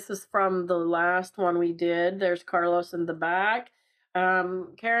 and this is from the last one we did. There's Carlos in the back.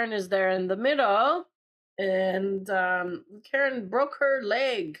 Karen is there in the middle, and Karen broke her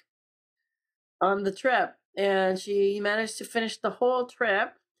leg on the trip, and she managed to finish the whole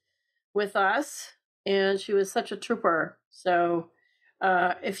trip with us, and she was such a trooper. So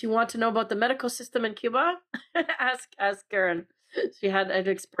if you want to know about the medical system in Cuba, ask Karen. She had an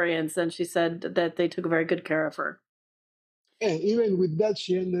experience, and she said that they took very good care of her. And even with that,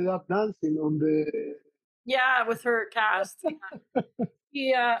 she ended up dancing on the... Yeah, with her cast.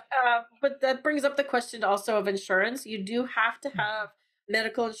 But that brings up the question also of insurance. You do have to have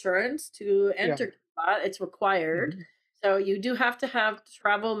medical insurance to enter Cuba. It's required. So you do have to have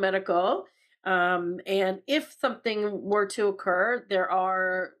travel medical. And if something were to occur, there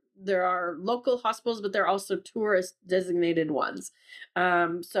are local hospitals, but there are also tourist designated ones.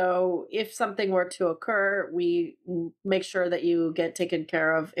 So if something were to occur, we make sure that you get taken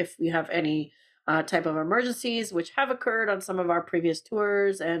care of if you have any type of emergencies, which have occurred on some of our previous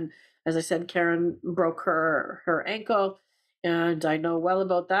tours. And as I said, Karen broke her ankle, and I know well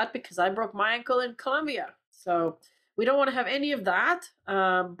about that because I broke my ankle in Colombia. So we don't want to have any of that,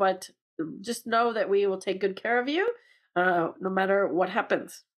 but just know that we will take good care of you no matter what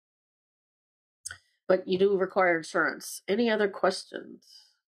happens. But you do require insurance. Any other questions?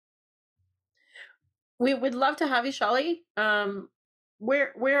 We would love to have you, Shelley.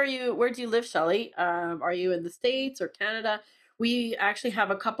 Where are you? Where do you live, Shelley? Are you in the States or Canada? We actually have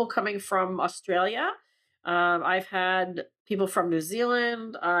a couple coming from Australia. I've had people from New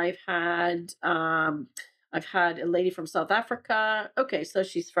Zealand. I've had a lady from South Africa. Okay, so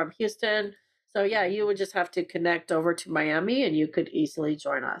she's from Houston. So yeah, you would just have to connect over to Miami, and you could easily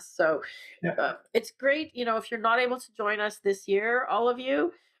join us. So Yeah. it's great. If you're not able to join us this year, all of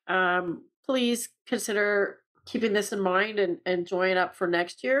you, please consider keeping this in mind and join up for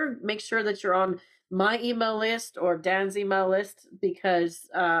next year. Make sure that you're on my email list or Dan's email list because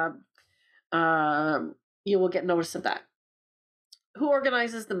you will get notice of that. Who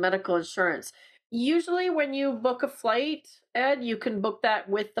organizes the medical insurance? Usually, when you book a flight, Ed, you can book that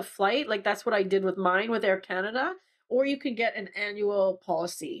with the flight. Like that's what I did with mine with Air Canada. Or you can get an annual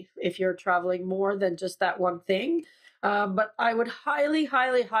policy if you're traveling more than just that one thing. But I would highly,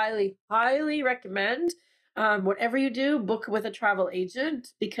 highly, highly, highly recommend whatever you do, book with a travel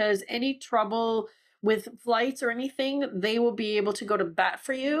agent because any trouble with flights or anything, they will be able to go to bat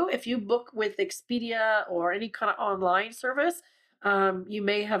for you. If you book with Expedia or any kind of online service, you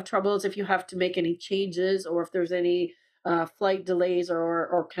may have troubles if you have to make any changes or if there's any flight delays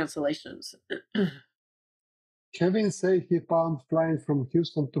or cancellations. Kevin said he found flying from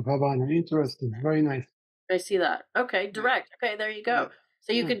Houston to Havana. Interesting. Very nice. I see that. Okay, direct. Okay, there you go.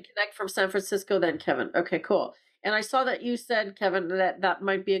 So you can connect from San Francisco then, Kevin. Okay, cool. And I saw that you said, Kevin, that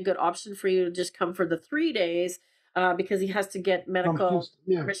might be a good option for you to just come for the 3 days because he has to get medical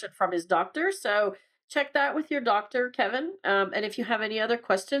permission from his doctor. So check that with your doctor, Kevin. And if you have any other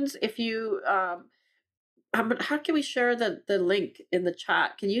questions, if you how can we share the link in the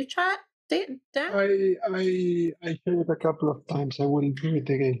chat? Can you chat, Dan? I shared it a couple of times. I will do it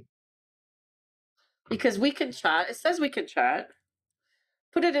again. Because we can chat. It says we can chat.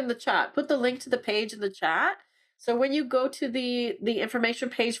 Put it in the chat. Put the link to the page in the chat. So when you go to the information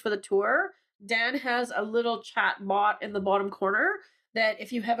page for the tour, Dan has a little chat bot in the bottom corner that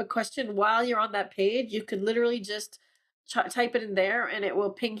if you have a question while you're on that page, you can literally just type it in there and it will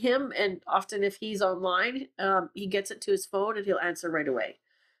ping him. And often if he's online, he gets it to his phone and he'll answer right away.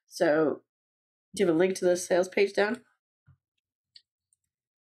 So do you have a link to the sales page, Dan?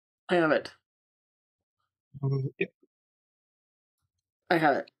 I have it. Yeah. I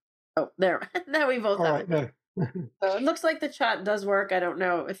have it. Oh, there. Now we both have it. There. So it looks like the chat does work. I don't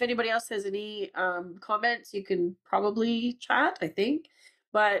know. If anybody else has any comments, you can probably chat, I think.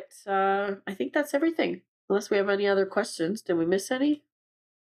 But I think that's everything. Unless we have any other questions. Did we miss any?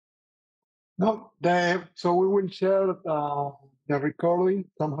 No, so we will share the recording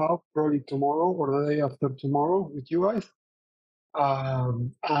somehow, probably tomorrow or the day after tomorrow with you guys.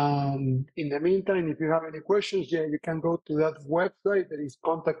 And in the meantime, if you have any questions, you can go to that website. There is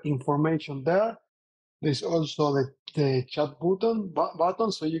contact information there. There's also the chat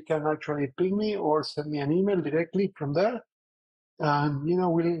button, so you can actually ping me or send me an email directly from there. And,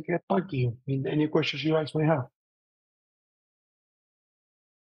 we'll get back to you in any questions you guys may have.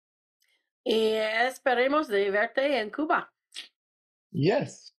 Y esperemos de verte en Cuba.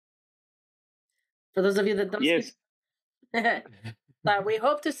 Yes. For those of you that don't Yes. But we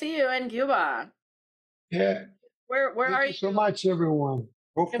hope to see you in Cuba. Yeah. Where Thank are you so much, everyone.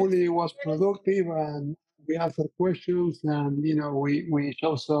 Hopefully it was productive and we answered questions and, we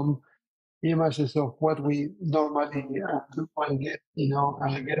show some images of what we normally do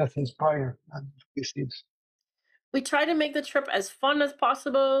and get us inspired and visits. We try to make the trip as fun as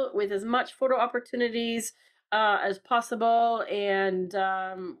possible with as much photo opportunities as possible. And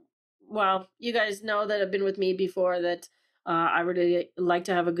well, you guys know that have been with me before that I really like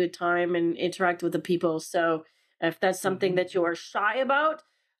to have a good time and interact with the people. So if that's something that you are shy about,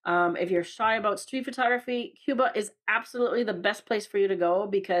 if you're shy about street photography, Cuba is absolutely the best place for you to go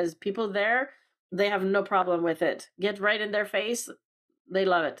because people there, they have no problem with it. Get right in their face. They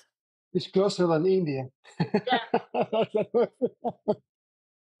love it. It's closer than India. Yeah.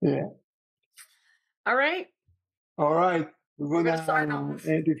 Yeah. All right. All right. We're gonna sign gonna off.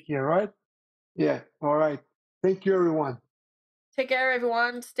 end it here, right? Yeah. All right. Thank you, everyone. Take care,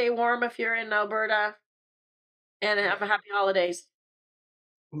 everyone. Stay warm if you're in Alberta. And have a happy holidays.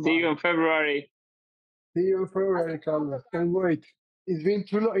 See you in February. See you in February, Carlos. Can't wait. It's been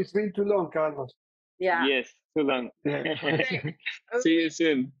too long. It's been too long, Carlos. Yeah. Yes, too long. Yeah. See you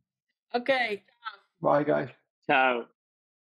soon. Okay. Bye, guys. Ciao.